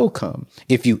wealth will come.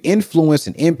 If you influence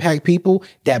and impact people,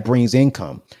 that brings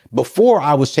income. Before,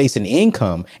 I was chasing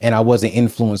income and I wasn't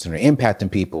influencing or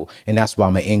impacting people. And that's why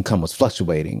my income was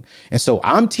fluctuating. And so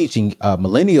I'm teaching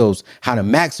millennials how to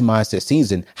maximize their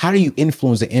season. How do you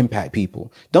influence and impact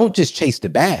people? Don't just chase the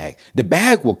bag. The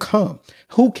bag will come.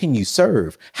 Who can you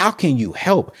serve? How can you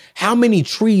help? How many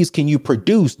trees can you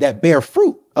produce that bear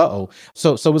fruit? So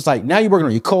it's like now you're working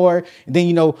on your core. And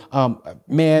then,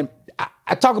 man,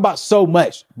 I talk about so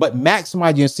much, but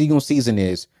maximizing your single season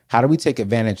is, how do we take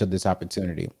advantage of this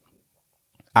opportunity?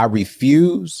 I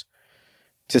refuse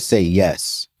to say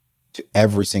yes to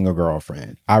every single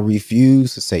girlfriend. I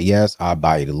refuse to say yes. I'll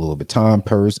buy you the Louis Vuitton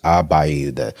purse. I'll buy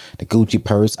you the Gucci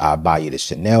purse. I'll buy you the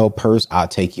Chanel purse. I'll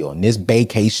take you on this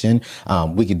vacation.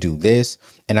 We could do this.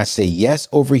 And I say yes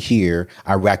over here.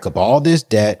 I rack up all this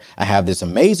debt. I have this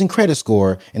amazing credit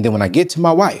score. And then when I get to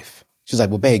my wife, she's like,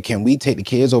 well, babe, can we take the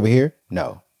kids over here?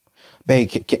 No. Babe,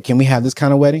 can we have this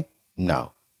kind of wedding?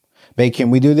 No. Babe,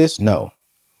 can we do this? No.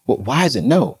 Well, why is it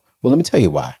no? Well, let me tell you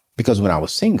why. Because when I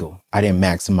was single, I didn't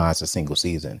maximize a single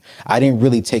season. I didn't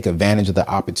really take advantage of the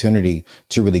opportunity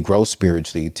to really grow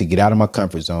spiritually, to get out of my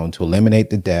comfort zone, to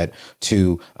eliminate the debt,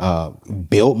 to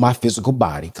build my physical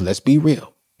body. Because let's be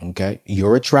real. Okay.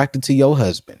 You're attracted to your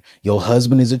husband. Your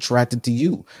husband is attracted to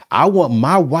you. I want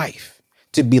my wife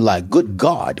to be like, good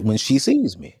God, when she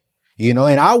sees me, and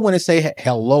I want to say,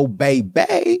 hello,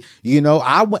 baby.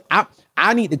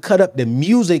 I need to cut up the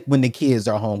music when the kids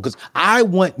are home, because I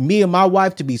want me and my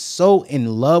wife to be so in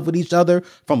love with each other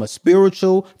from a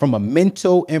spiritual, from a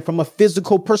mental, and from a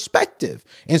physical perspective.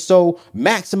 And so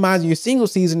maximizing your single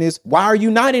season is, why are you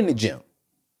not in the gym?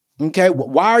 Okay.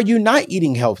 Why are you not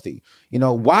eating healthy?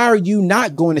 Why are you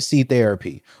not going to see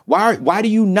therapy? Why do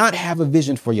you not have a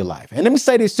vision for your life? And let me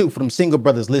say this too, for them single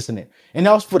brothers listening, and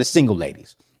also for the single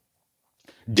ladies.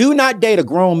 Do not date a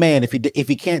grown man if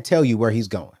he can't tell you where he's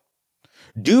going.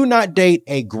 Do not date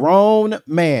a grown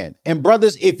man. And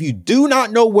brothers, if you do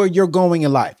not know where you're going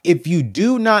in life, if you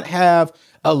do not have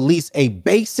at least a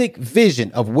basic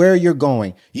vision of where you're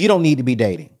going, you don't need to be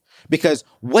dating. Because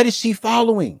what is she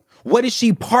following? What is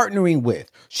she partnering with?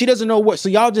 She doesn't know what. So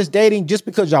y'all just dating just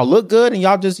because y'all look good and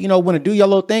y'all just, want to do your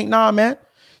little thing? Nah, man.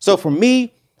 So for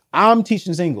me, I'm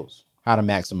teaching singles how to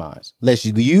maximize. Let's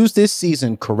use this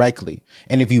season correctly.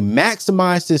 And if you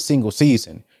maximize this single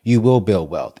season, you will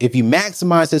build wealth. If you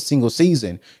maximize this single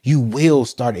season, you will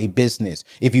start a business.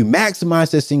 If you maximize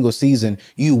this single season,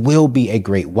 you will be a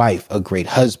great wife, a great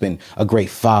husband, a great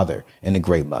father, and a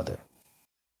great mother.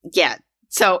 Yeah.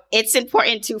 So it's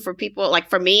important too for people, like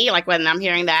for me, like when I'm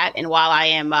hearing that, and while I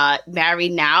am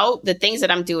married now, the things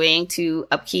that I'm doing to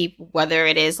upkeep, whether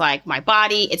it is like my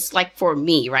body, it's like for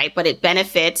me, right? But it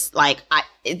benefits,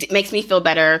 it makes me feel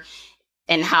better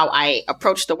in how I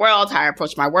approach the world, how I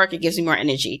approach my work. It gives me more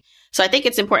energy. So I think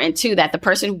it's important too that the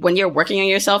person, when you're working on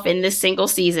yourself in this single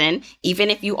season, even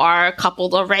if you are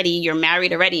coupled already, you're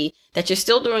married already, that you're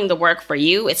still doing the work for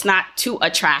you. It's not to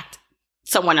attract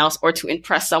someone else or to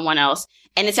impress someone else.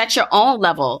 And it's at your own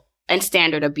level and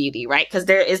standard of beauty, right? Because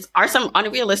there are some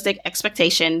unrealistic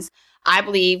expectations, I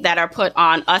believe, that are put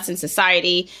on us in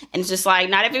society. And it's just like,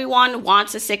 not everyone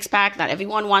wants a six pack. Not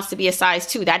everyone wants to be a size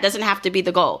 2. That doesn't have to be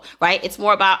the goal, right? It's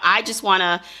more about, I just want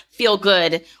to feel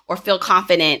good or feel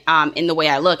confident in the way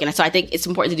I look. And so I think it's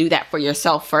important to do that for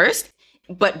yourself first.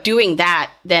 But doing that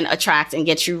then attracts and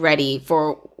gets you ready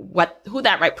for who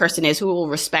that right person is, who will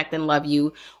respect and love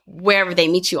you wherever they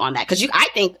meet you on that. Because I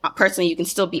think personally, you can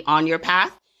still be on your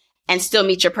path and still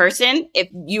meet your person if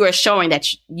you are showing that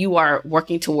you are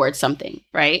working towards something,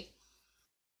 right?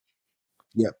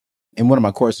 Yep. In one of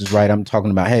my courses, right, I'm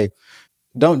talking about, hey,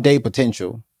 don't date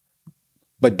potential,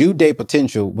 but do date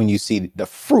potential when you see the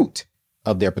fruit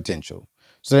of their potential.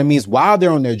 So that means while they're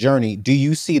on their journey, do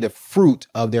you see the fruit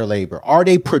of their labor? Are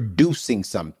they producing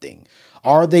something?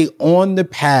 Are they on the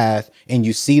path and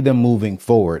you see them moving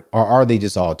forward, or are they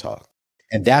just all talk?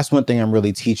 And that's one thing I'm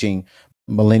really teaching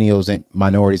millennials and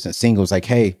minorities and singles. Like,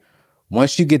 hey,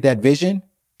 once you get that vision,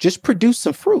 just produce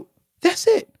some fruit. That's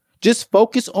it. Just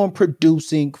focus on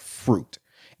producing fruit.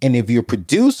 And if you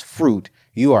produce fruit,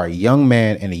 You are a young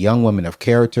man and a young woman of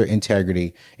character,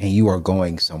 integrity, and you are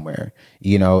going somewhere,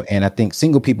 and I think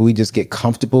single people, we just get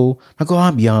comfortable. Like, oh,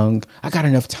 I'm young. I got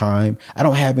enough time. I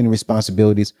don't have any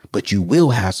responsibilities, but you will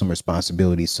have some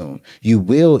responsibilities soon. You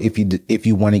will, if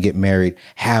you want to get married,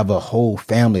 have a whole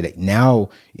family that now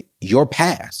your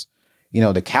past,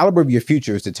 the caliber of your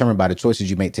future is determined by the choices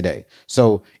you make today.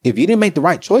 So if you didn't make the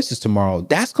right choices tomorrow,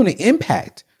 that's going to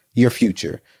impact your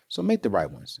future. So make the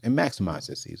right ones and maximize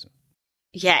this season.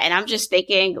 Yeah. And I'm just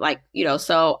thinking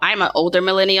so I'm an older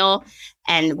millennial.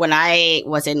 And when I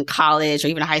was in college or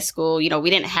even high school, I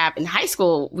didn't have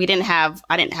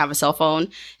a cell phone.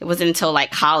 It wasn't until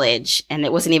like college. And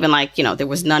it wasn't even like, there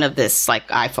was none of this like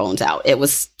iPhones out. It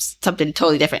was something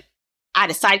totally different. I had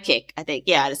a sidekick, I think.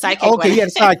 Yeah, I had a sidekick. Okay, you had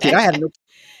a sidekick. I had no.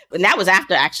 And that was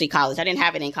after actually college. I didn't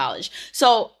have it in college.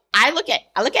 So I look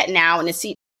at now and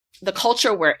see the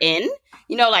culture we're in,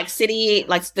 like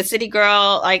the city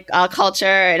girl, culture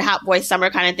and hot boy summer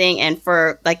kind of thing. And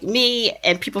for like me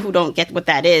and people who don't get what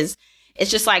that is,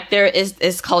 it's just like there is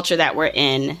this culture that we're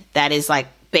in that is like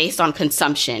based on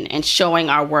consumption and showing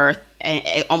our worth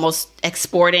and almost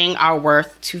exporting our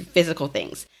worth to physical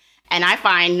things. And I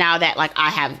find now that like I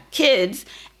have kids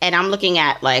and I'm looking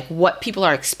at like what people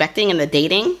are expecting in the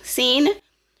dating scene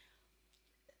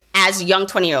as young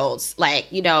 20-year-olds, like,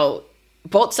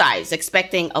 both sides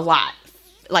expecting a lot,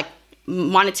 like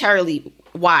monetary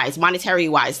wise.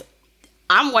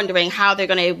 I'm wondering how they're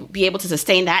going to be able to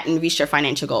sustain that and reach their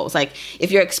financial goals. Like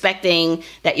if you're expecting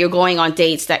that you're going on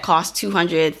dates that cost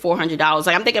 $200, $400,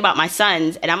 like I'm thinking about my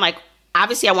sons and I'm like,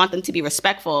 obviously I want them to be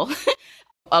respectful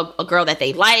a girl that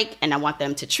they like, and I want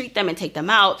them to treat them and take them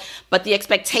out. But the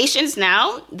expectations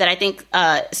now that I think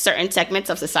certain segments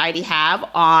of society have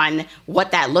on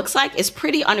what that looks like is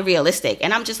pretty unrealistic.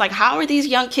 And I'm just like, how are these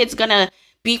young kids going to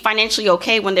be financially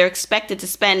okay when they're expected to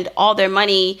spend all their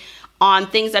money on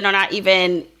things that are not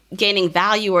even gaining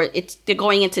value, or they're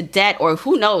going into debt, or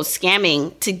who knows,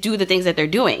 scamming to do the things that they're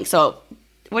doing? So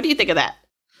what do you think of that?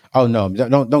 Oh, no,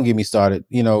 don't get me started,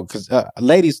 because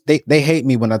ladies, they hate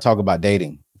me when I talk about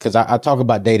dating, because I talk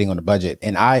about dating on a budget.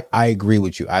 And I agree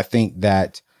with you. I think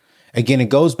that, again, it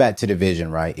goes back to the vision,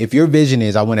 right? If your vision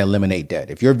is, I want to eliminate debt.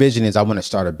 If your vision is, I want to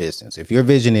start a business. If your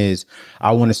vision is,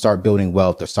 I want to start building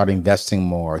wealth or start investing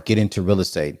more, get into real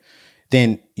estate,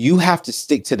 then you have to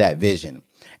stick to that vision.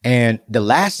 And the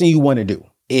last thing you want to do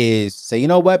is say, you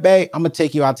know what, babe, I'm going to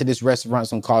take you out to this restaurant.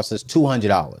 It's going to cost us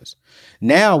 $200.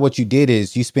 Now what you did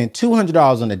is you spent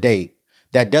 $200 on a date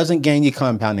that doesn't gain you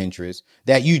compound interest,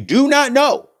 that you do not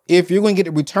know if you're going to get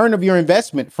a return of your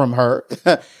investment from her.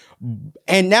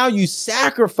 And now you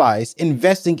sacrifice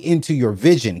investing into your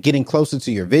vision, getting closer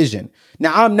to your vision.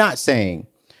 Now, I'm not saying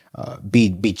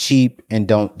be cheap and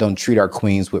don't treat our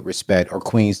queens with respect, or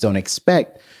queens don't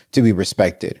expect to be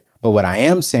respected. But what I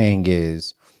am saying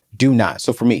is do not.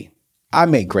 So for me, I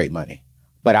make great money,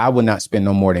 but I would not spend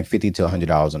no more than $50 to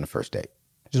 $100 on the first date.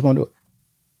 I just won't do it.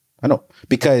 I don't,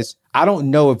 because I don't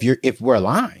know if we're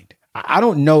aligned. I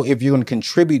don't know if you're going to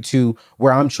contribute to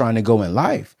where I'm trying to go in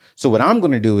life. So what I'm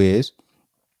going to do is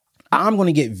I'm going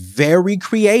to get very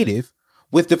creative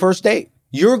with the first date.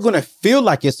 You're going to feel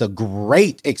like it's a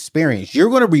great experience. You're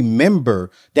going to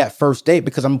remember that first date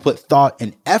because I'm going to put thought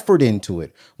and effort into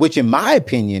it, which in my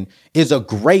opinion is a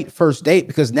great first date,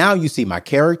 because now you see my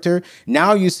character.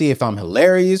 Now you see if I'm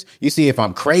hilarious. You see if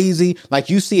I'm crazy. Like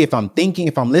you see if I'm thinking,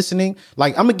 if I'm listening.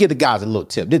 Like I'm going to give the guys a little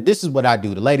tip. This is what I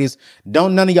do. The ladies,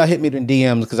 none of y'all hit me in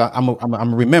DMs because I'm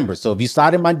a remember. So if you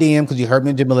slide in my DM because you heard me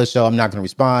in Jamila's show, I'm not going to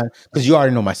respond because you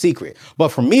already know my secret.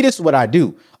 But for me, this is what I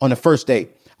do on the first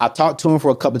date. I talked to him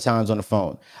for a couple of times on the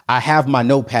phone. I have my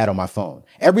notepad on my phone.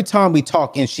 Every time we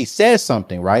talk and she says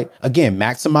something, right? Again,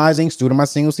 maximizing Student My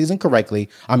Single Season correctly.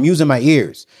 I'm using my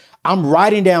ears. I'm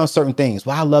writing down certain things.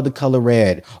 Well, I love the color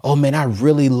red. Oh man, I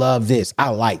really love this. I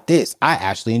like this. I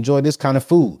actually enjoy this kind of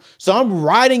food. So I'm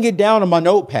writing it down on my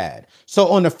notepad. So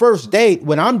on the first date,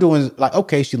 when I'm doing like,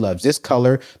 okay, she loves this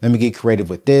color. Let me get creative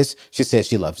with this. She says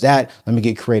she loves that. Let me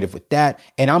get creative with that.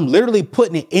 And I'm literally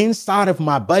putting it inside of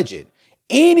my budget.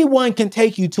 Anyone can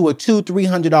take you to a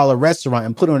 $200-$300 restaurant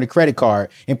and put on a credit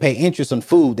card and pay interest on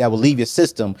food that will leave your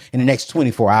system in the next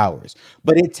 24 hours.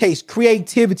 But it takes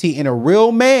creativity in a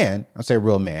real man. I say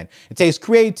real man. It takes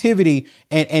creativity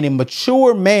and a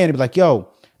mature man to be like, yo,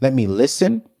 let me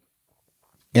listen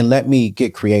and let me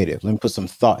get creative. Let me put some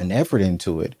thought and effort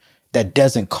into it. That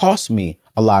doesn't cost me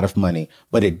a lot of money,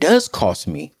 but it does cost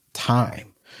me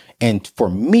time. And for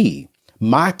me,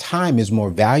 my time is more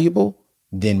valuable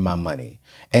than my money.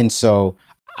 And so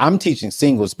I'm teaching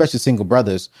singles, especially single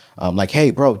brothers, like,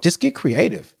 hey, bro, just get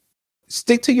creative.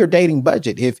 stick to your dating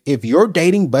budget. If your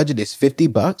dating budget is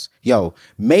 $50, yo,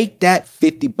 make that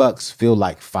 $50 feel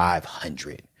like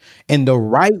 500. And the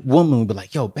right woman will be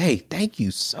like, yo, babe, thank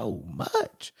you so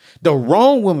much. The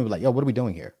wrong woman will be like, yo, what are we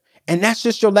doing here? And that's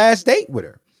just your last date with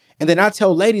her. And then I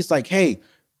tell ladies like, hey,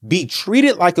 be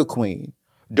treated like a queen.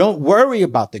 Don't worry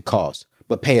about the cost,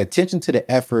 but pay attention to the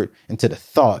effort and to the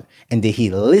thought. And did he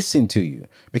listen to you?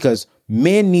 Because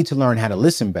men need to learn how to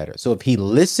listen better. So if he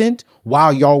listened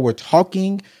while y'all were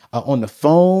talking on the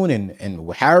phone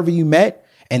and however you met,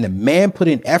 and the man put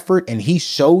in effort and he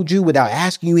showed you without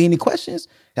asking you any questions,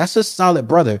 that's a solid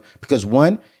brother. Because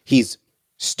one, he's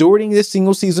stewarding this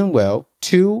single season well.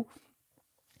 Two,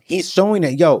 he's showing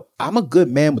that, yo, I'm a good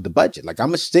man with the budget. Like, I'm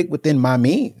going to stick within my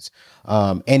means.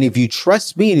 And if you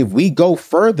trust me, and if we go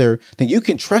further, then you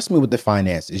can trust me with the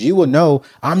finances. You will know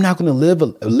I'm not going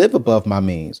to live above my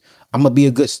means. I'm going to be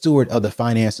a good steward of the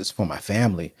finances for my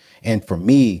family. And for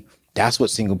me, that's what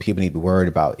single people need to be worried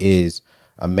about, is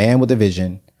a man with a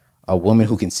vision, a woman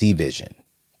who can see vision.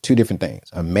 Two different things.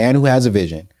 A man who has a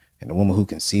vision and a woman who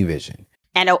can see vision.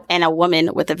 And a woman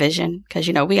with a vision, because,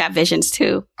 you know, we got visions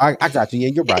too. I got you. Yeah,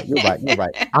 you're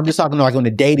right. I'm just talking like on the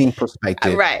dating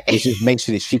perspective. Right. It's just make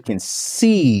sure that she can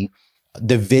see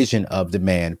the vision of the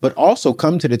man, but also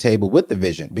come to the table with the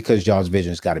vision, because y'all's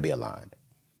vision's got to be aligned.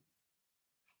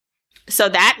 So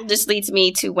that just leads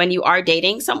me to when you are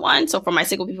dating someone. So for my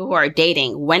single people who are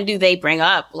dating, when do they bring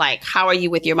up, like, how are you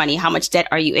with your money? How much debt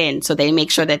are you in? So they make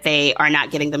sure that they are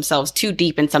not getting themselves too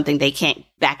deep in something they can't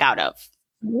back out of.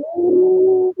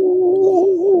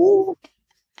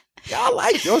 Y'all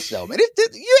like yourself, man.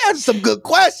 You answered some good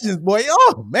questions, boy.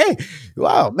 Oh, man.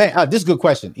 Wow, man. This is a good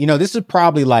question. You know, this is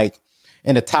probably like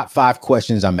in the top 5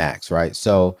 questions I'm asked, right?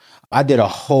 So I did a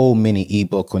whole mini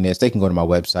ebook on this. They can go to my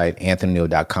website,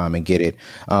 anthonyneal.com, and get it.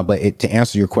 But to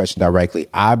answer your question directly,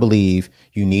 I believe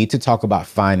you need to talk about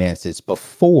finances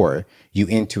before you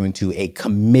enter into a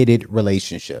committed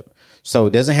relationship. So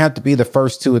it doesn't have to be the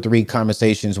first 2 or 3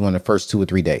 conversations on the first 2 or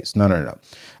 3 days. No.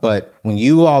 But when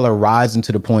you all are rising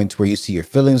to the point where you see your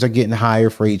feelings are getting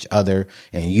higher for each other,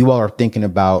 and you all are thinking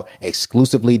about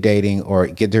exclusively dating or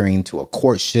getting into a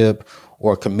courtship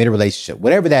or a committed relationship,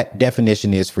 whatever that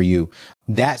definition is for you,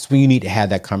 that's when you need to have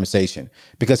that conversation.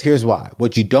 Because here's why.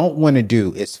 What you don't want to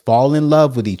do is fall in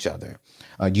love with each other.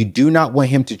 You do not want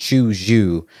him to choose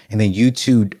you, and then you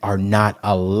two are not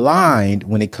aligned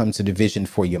when it comes to the vision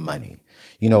for your money.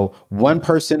 You know, one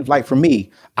person, like for me,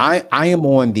 I am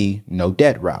on the no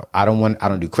debt route. I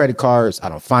don't do credit cards. I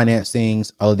don't finance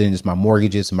things other than just my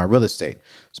mortgages and my real estate.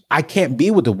 So I can't be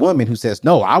with a woman who says,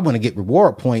 no, I want to get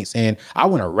reward points and I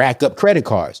want to rack up credit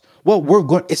cards. Well,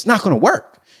 it's not going to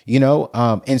work. You know,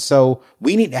 and so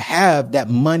we need to have that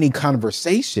money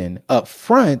conversation up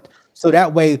front, so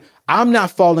that way I'm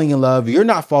not falling in love, you're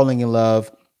not falling in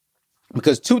love,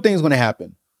 because 2 things are going to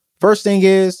happen. First thing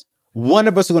is, one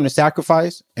of us is going to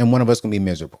sacrifice and one of us is going to be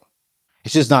miserable.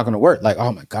 It's just not going to work. Like,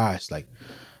 oh my gosh, like,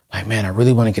 man, I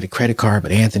really want to get a credit card,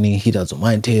 but Anthony, he doesn't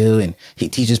want to, and he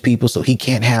teaches people so he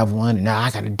can't have one, and now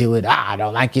I got to do it. I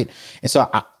don't like it. And so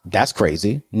that's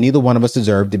crazy. Neither one of us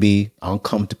deserve to be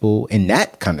uncomfortable in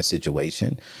that kind of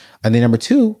situation. And then number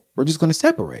 2, we're just going to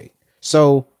separate.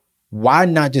 So why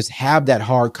not just have that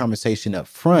hard conversation up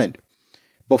front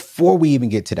before we even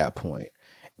get to that point?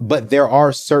 But there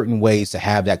are certain ways to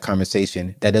have that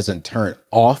conversation that doesn't turn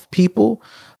off people.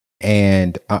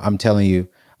 And I'm telling you,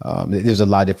 there's a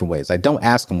lot of different ways. Like, don't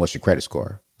ask them what's your credit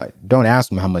score. Like, don't ask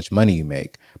them how much money you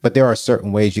make. But there are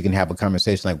certain ways you can have a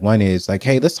conversation. Like, one is like,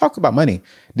 hey, let's talk about money.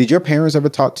 Did your parents ever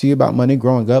talk to you about money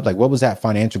growing up? Like, what was that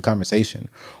financial conversation?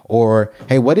 Or,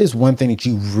 hey, what is one thing that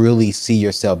you really see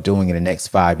yourself doing in the next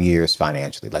 5 years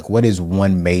financially? Like, what is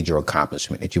one major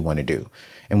accomplishment that you want to do?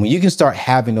 And when you can start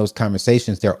having those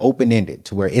conversations, they're open-ended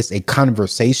to where it's a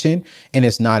conversation and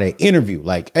it's not an interview.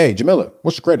 Like, hey, Jamila,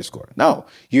 what's your credit score? No,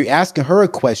 you're asking her a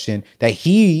question that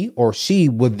he or she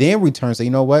would then return and say, you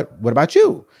know what about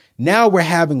you? Now we're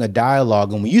having a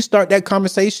dialogue. And when you start that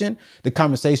conversation, the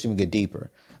conversation will get deeper.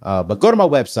 But go to my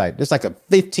website. There's like a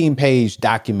 15-page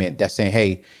document that's saying,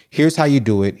 hey, here's how you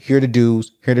do it. Here are the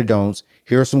do's, here are the don'ts.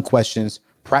 Here are some questions.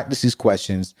 Practice these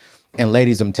questions. And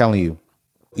ladies, I'm telling you,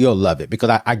 you'll love it, because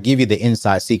I give you the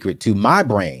inside secret to my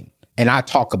brain, and I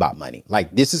talk about money.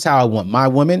 Like, this is how I want my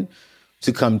women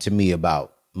to come to me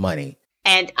about money.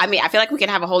 And I mean, I feel like we can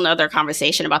have a whole nother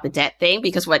conversation about the debt thing,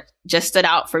 because what just stood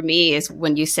out for me is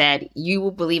when you said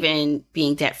you believe in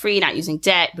being debt free, not using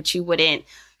debt, but you wouldn't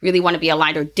really want to be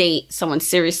aligned or date someone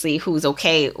seriously who's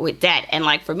okay with debt. And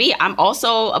like, for me, I'm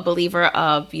also a believer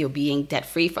of being debt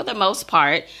free for the most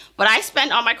part, but I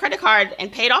spend on my credit card and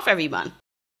paid off every month.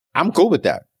 I'm cool with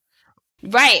that.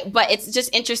 Right. But it's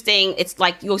just interesting. It's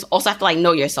like you also have to like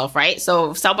know yourself, right?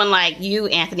 So someone like you,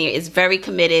 Anthony, is very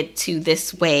committed to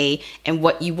this way and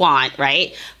what you want,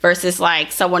 right? Versus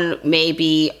like someone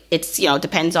maybe it's,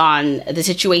 depends on the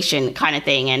situation kind of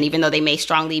thing. And even though they may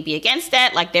strongly be against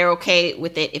that, like they're okay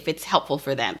with it if it's helpful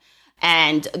for them.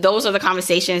 And those are the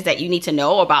conversations that you need to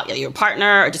know about your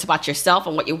partner or just about yourself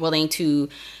and what you're willing to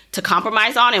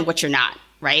compromise on and what you're not.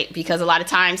 Right? Because a lot of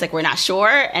times, like, we're not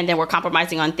sure, and then we're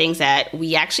compromising on things that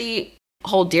we actually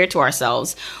hold dear to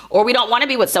ourselves, or we don't want to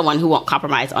be with someone who won't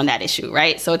compromise on that issue,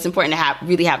 right? So it's important to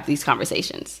really have these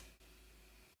conversations.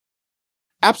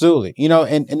 Absolutely.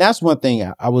 And that's one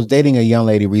thing. I was dating a young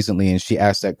lady recently, and she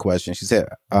asked that question. She said,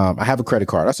 I have a credit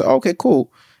card. I said, okay,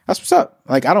 cool. That's what's up.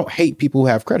 Like, I don't hate people who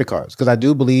have credit cards, because I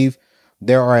do believe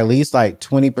there are at least like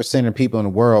 20% of people in the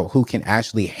world who can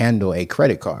actually handle a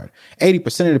credit card.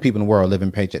 80% of the people in the world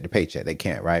living paycheck to paycheck. They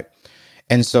can't, right?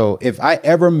 And so if I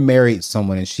ever married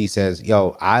someone and she says,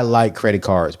 yo, I like credit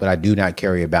cards, but I do not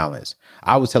carry a balance,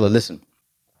 I would tell her, listen,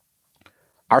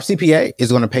 our CPA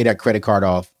is going to pay that credit card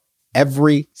off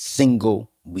every single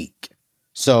week.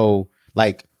 So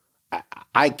like,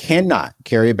 I cannot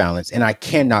carry a balance and I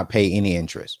cannot pay any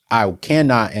interest. I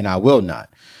cannot and I will not.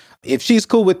 If she's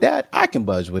cool with that, I can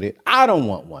budge with it. I don't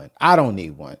want one. I don't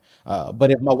need one. But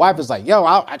if my wife is like, yo,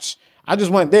 I just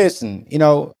want this, and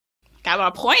got my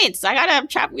points. I gotta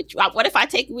trap. What if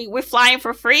we're flying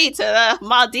for free to the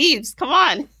Maldives? Come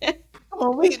on.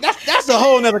 That's a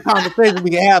whole nother conversation we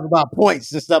can have about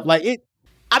points and stuff like it.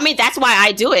 I mean, that's why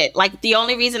I do it. Like, the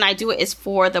only reason I do it is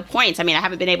for the points. I mean, I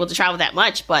haven't been able to travel that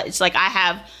much, but it's like I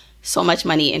have so much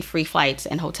money in free flights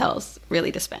and hotels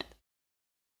really to spend.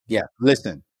 Yeah,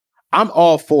 listen. I'm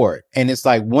all for it. And it's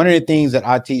like one of the things that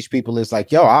I teach people is like,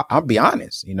 yo, I'll be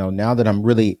honest, now that I'm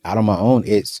really out on my own,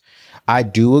 I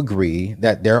do agree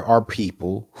that there are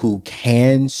people who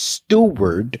can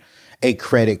steward a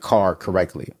credit card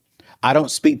correctly. I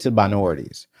don't speak to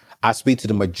minorities. I speak to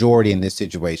the majority in this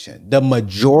situation. The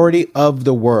majority of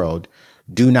the world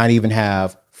do not even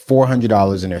have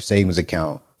 $400 in their savings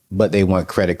account, but they want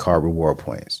credit card reward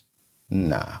points.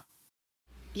 Nah.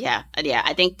 Yeah.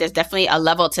 I think there's definitely a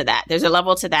level to that. There's a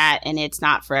level to that, and it's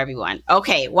not for everyone.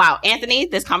 Okay. Wow. Anthony,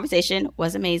 this conversation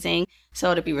was amazing.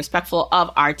 So to be respectful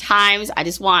of our times, I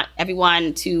just want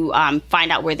everyone to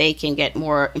find out where they can get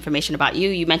more information about you.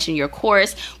 You mentioned your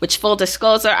course, which, full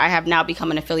disclosure, I have now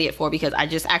become an affiliate for, because I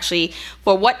just actually,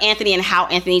 for what Anthony and how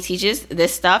Anthony teaches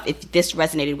this stuff, if this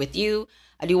resonated with you,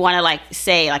 I do want to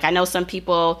say, I know some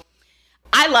people,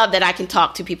 I love that I can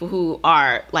talk to people who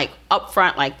are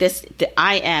upfront, like this,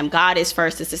 God is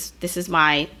first. This is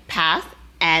my path.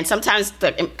 And sometimes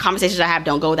the conversations I have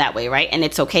don't go that way, right? And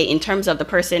it's okay in terms of the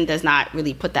person does not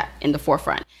really put that in the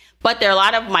forefront. But there are a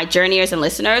lot of my journeyers and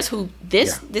listeners who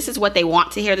this is what they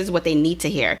want to hear. This is what they need to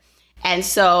hear. And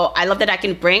so I love that I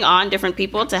can bring on different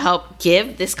people to help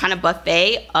give this kind of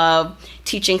buffet of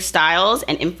teaching styles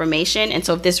and information. And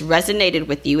so if this resonated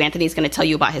with you, Anthony's going to tell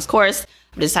you about his course.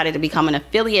 I decided to become an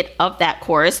affiliate of that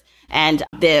course. And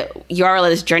the URL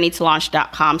is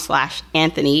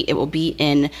journeytolaunch.com/Anthony. It will be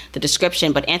in the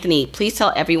description. But Anthony, please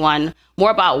tell everyone more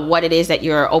about what it is that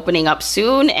you're opening up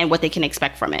soon and what they can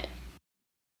expect from it.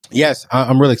 Yes,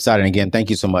 I'm really excited. Again, thank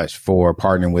you so much for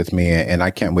partnering with me. And I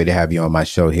can't wait to have you on my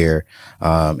show here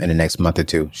in the next month or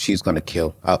two. She's going to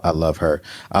kill. I love her.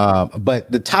 But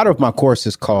the title of my course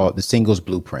is called The Singles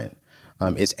Blueprint.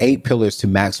 It's 8 pillars to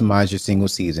maximize your single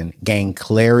season, gain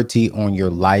clarity on your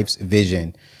life's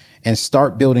vision, and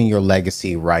start building your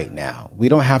legacy right now. We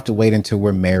don't have to wait until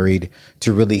we're married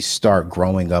to really start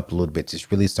growing up a little bit, to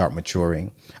really start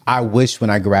maturing. I wish when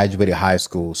I graduated high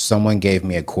school, someone gave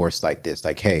me a course like this,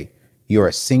 like, hey, you're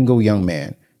a single young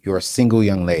man, you're a single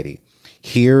young lady.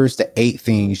 Here's the 8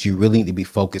 things you really need to be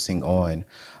focusing on.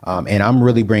 And I'm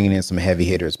really bringing in some heavy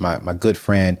hitters. My good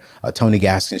friend, Tony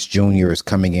Gaskins Jr. is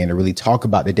coming in to really talk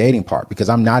about the dating part, because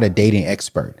I'm not a dating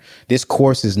expert. This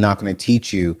course is not going to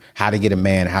teach you how to get a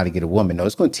man, how to get a woman. No,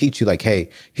 it's going to teach you like, hey,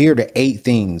 here are the 8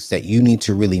 things that you need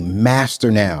to really master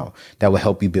now that will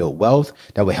help you build wealth,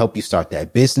 that will help you start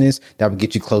that business, that will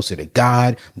get you closer to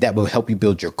God, that will help you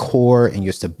build your core and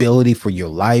your stability for your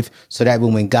life, so that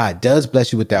when God does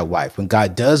bless you with that wife, when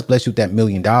God does bless you with that $1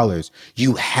 million,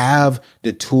 you have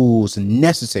the tools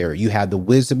necessary. You have the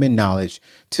wisdom and knowledge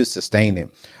to sustain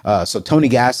it. So Tony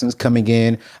Gaskins coming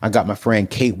in. I got my friend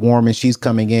Kate Warman. She's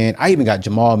coming in. I even got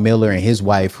Jamal Miller and his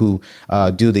wife who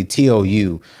do the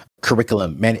TOU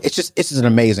curriculum. Man, it's just an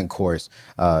amazing course.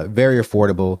 Very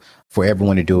affordable for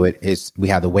everyone to do it. We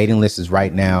have the waiting list is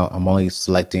right now. I'm only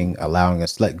allowing a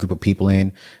select group of people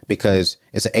in, because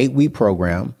it's an 8-week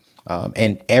program.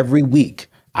 And every week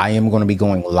I am going to be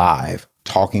going live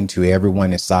talking to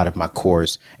everyone inside of my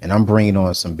course, and I'm bringing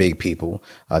on some big people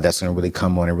that's going to really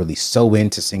come on and really sew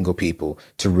into single people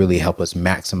to really help us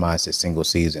maximize this single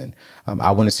season.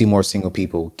 I want to see more single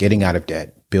people getting out of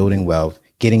debt, building wealth,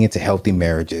 getting into healthy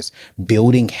marriages,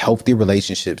 building healthy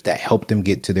relationships that help them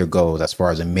get to their goals as far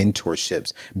as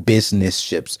mentorships,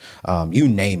 business-ships, you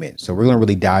name it. So we're going to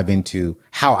really dive into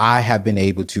how I have been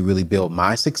able to really build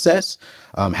my success,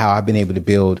 how I've been able to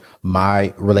build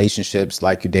my relationships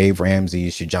like your Dave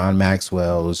Ramsey's, your John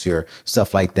Maxwell's, your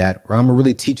stuff like that, where I'm going to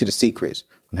really teach you the secrets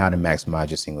on how to maximize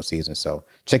your single season. So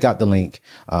check out the link.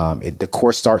 The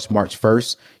course starts March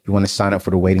 1st. You want to sign up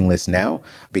for the waiting list now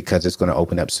because it's going to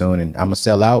open up soon, and I'm going to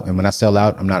sell out. And when I sell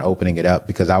out, I'm not opening it up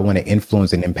because I want to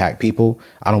influence and impact people.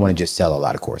 I don't want to just sell a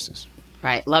lot of courses.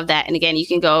 Right. Love that. And again, you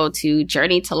can go to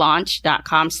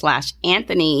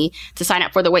journeytolaunch.com/Anthony to sign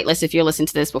up for the waitlist if you're listening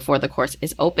to this before the course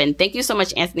is open. Thank you so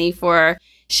much, Anthony, for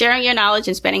sharing your knowledge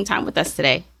and spending time with us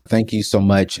today. Thank you so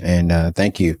much. And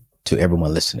thank you to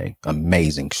everyone listening.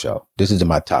 Amazing show. This is in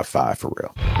my top 5 for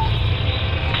real.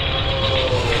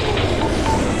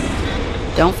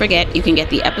 Don't forget, you can get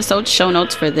the episode show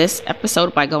notes for this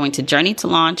episode by going to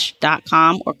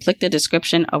journeytolaunch.com or click the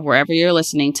description of wherever you're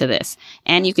listening to this.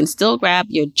 And you can still grab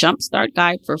your Jumpstart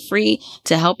Guide for free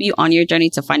to help you on your journey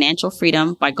to financial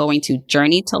freedom by going to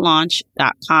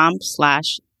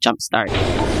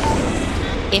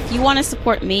journeytolaunch.com/jumpstart. If you want to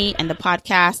support me and the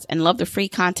podcast and love the free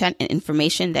content and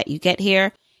information that you get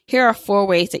here, here are 4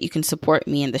 ways that you can support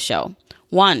me and the show.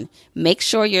 1, make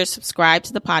sure you're subscribed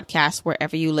to the podcast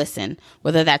wherever you listen,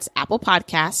 whether that's Apple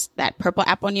Podcasts, that purple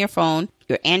app on your phone,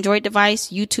 your Android device,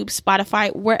 YouTube,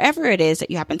 Spotify, wherever it is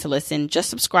that you happen to listen, just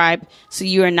subscribe so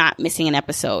you are not missing an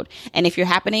episode. And if you're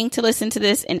happening to listen to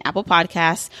this in Apple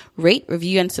Podcasts, rate,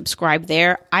 review, and subscribe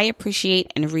there. I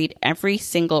appreciate and read every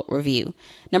single review.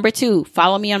 Number 2,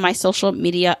 follow me on my social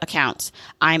media accounts.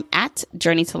 I'm at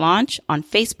Journey to Launch on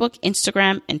Facebook,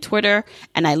 Instagram, and Twitter,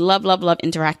 and I love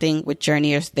interacting with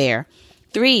journeyers there.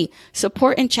 3,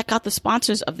 support and check out the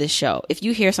sponsors of this show if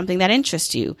you hear something that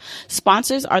interests you.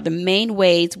 Sponsors are the main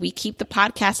ways we keep the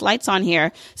podcast lights on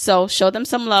here, so show them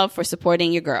some love for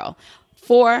supporting your girl.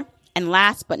 4, and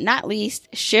last but not least,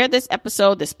 share this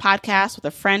episode, this podcast with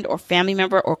a friend or family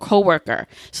member or coworker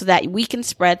so that we can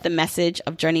spread the message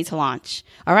of Journey to Launch.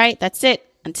 All right, that's it.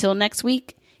 Until next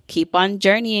week, keep on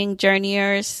journeying,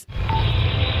 journeyers.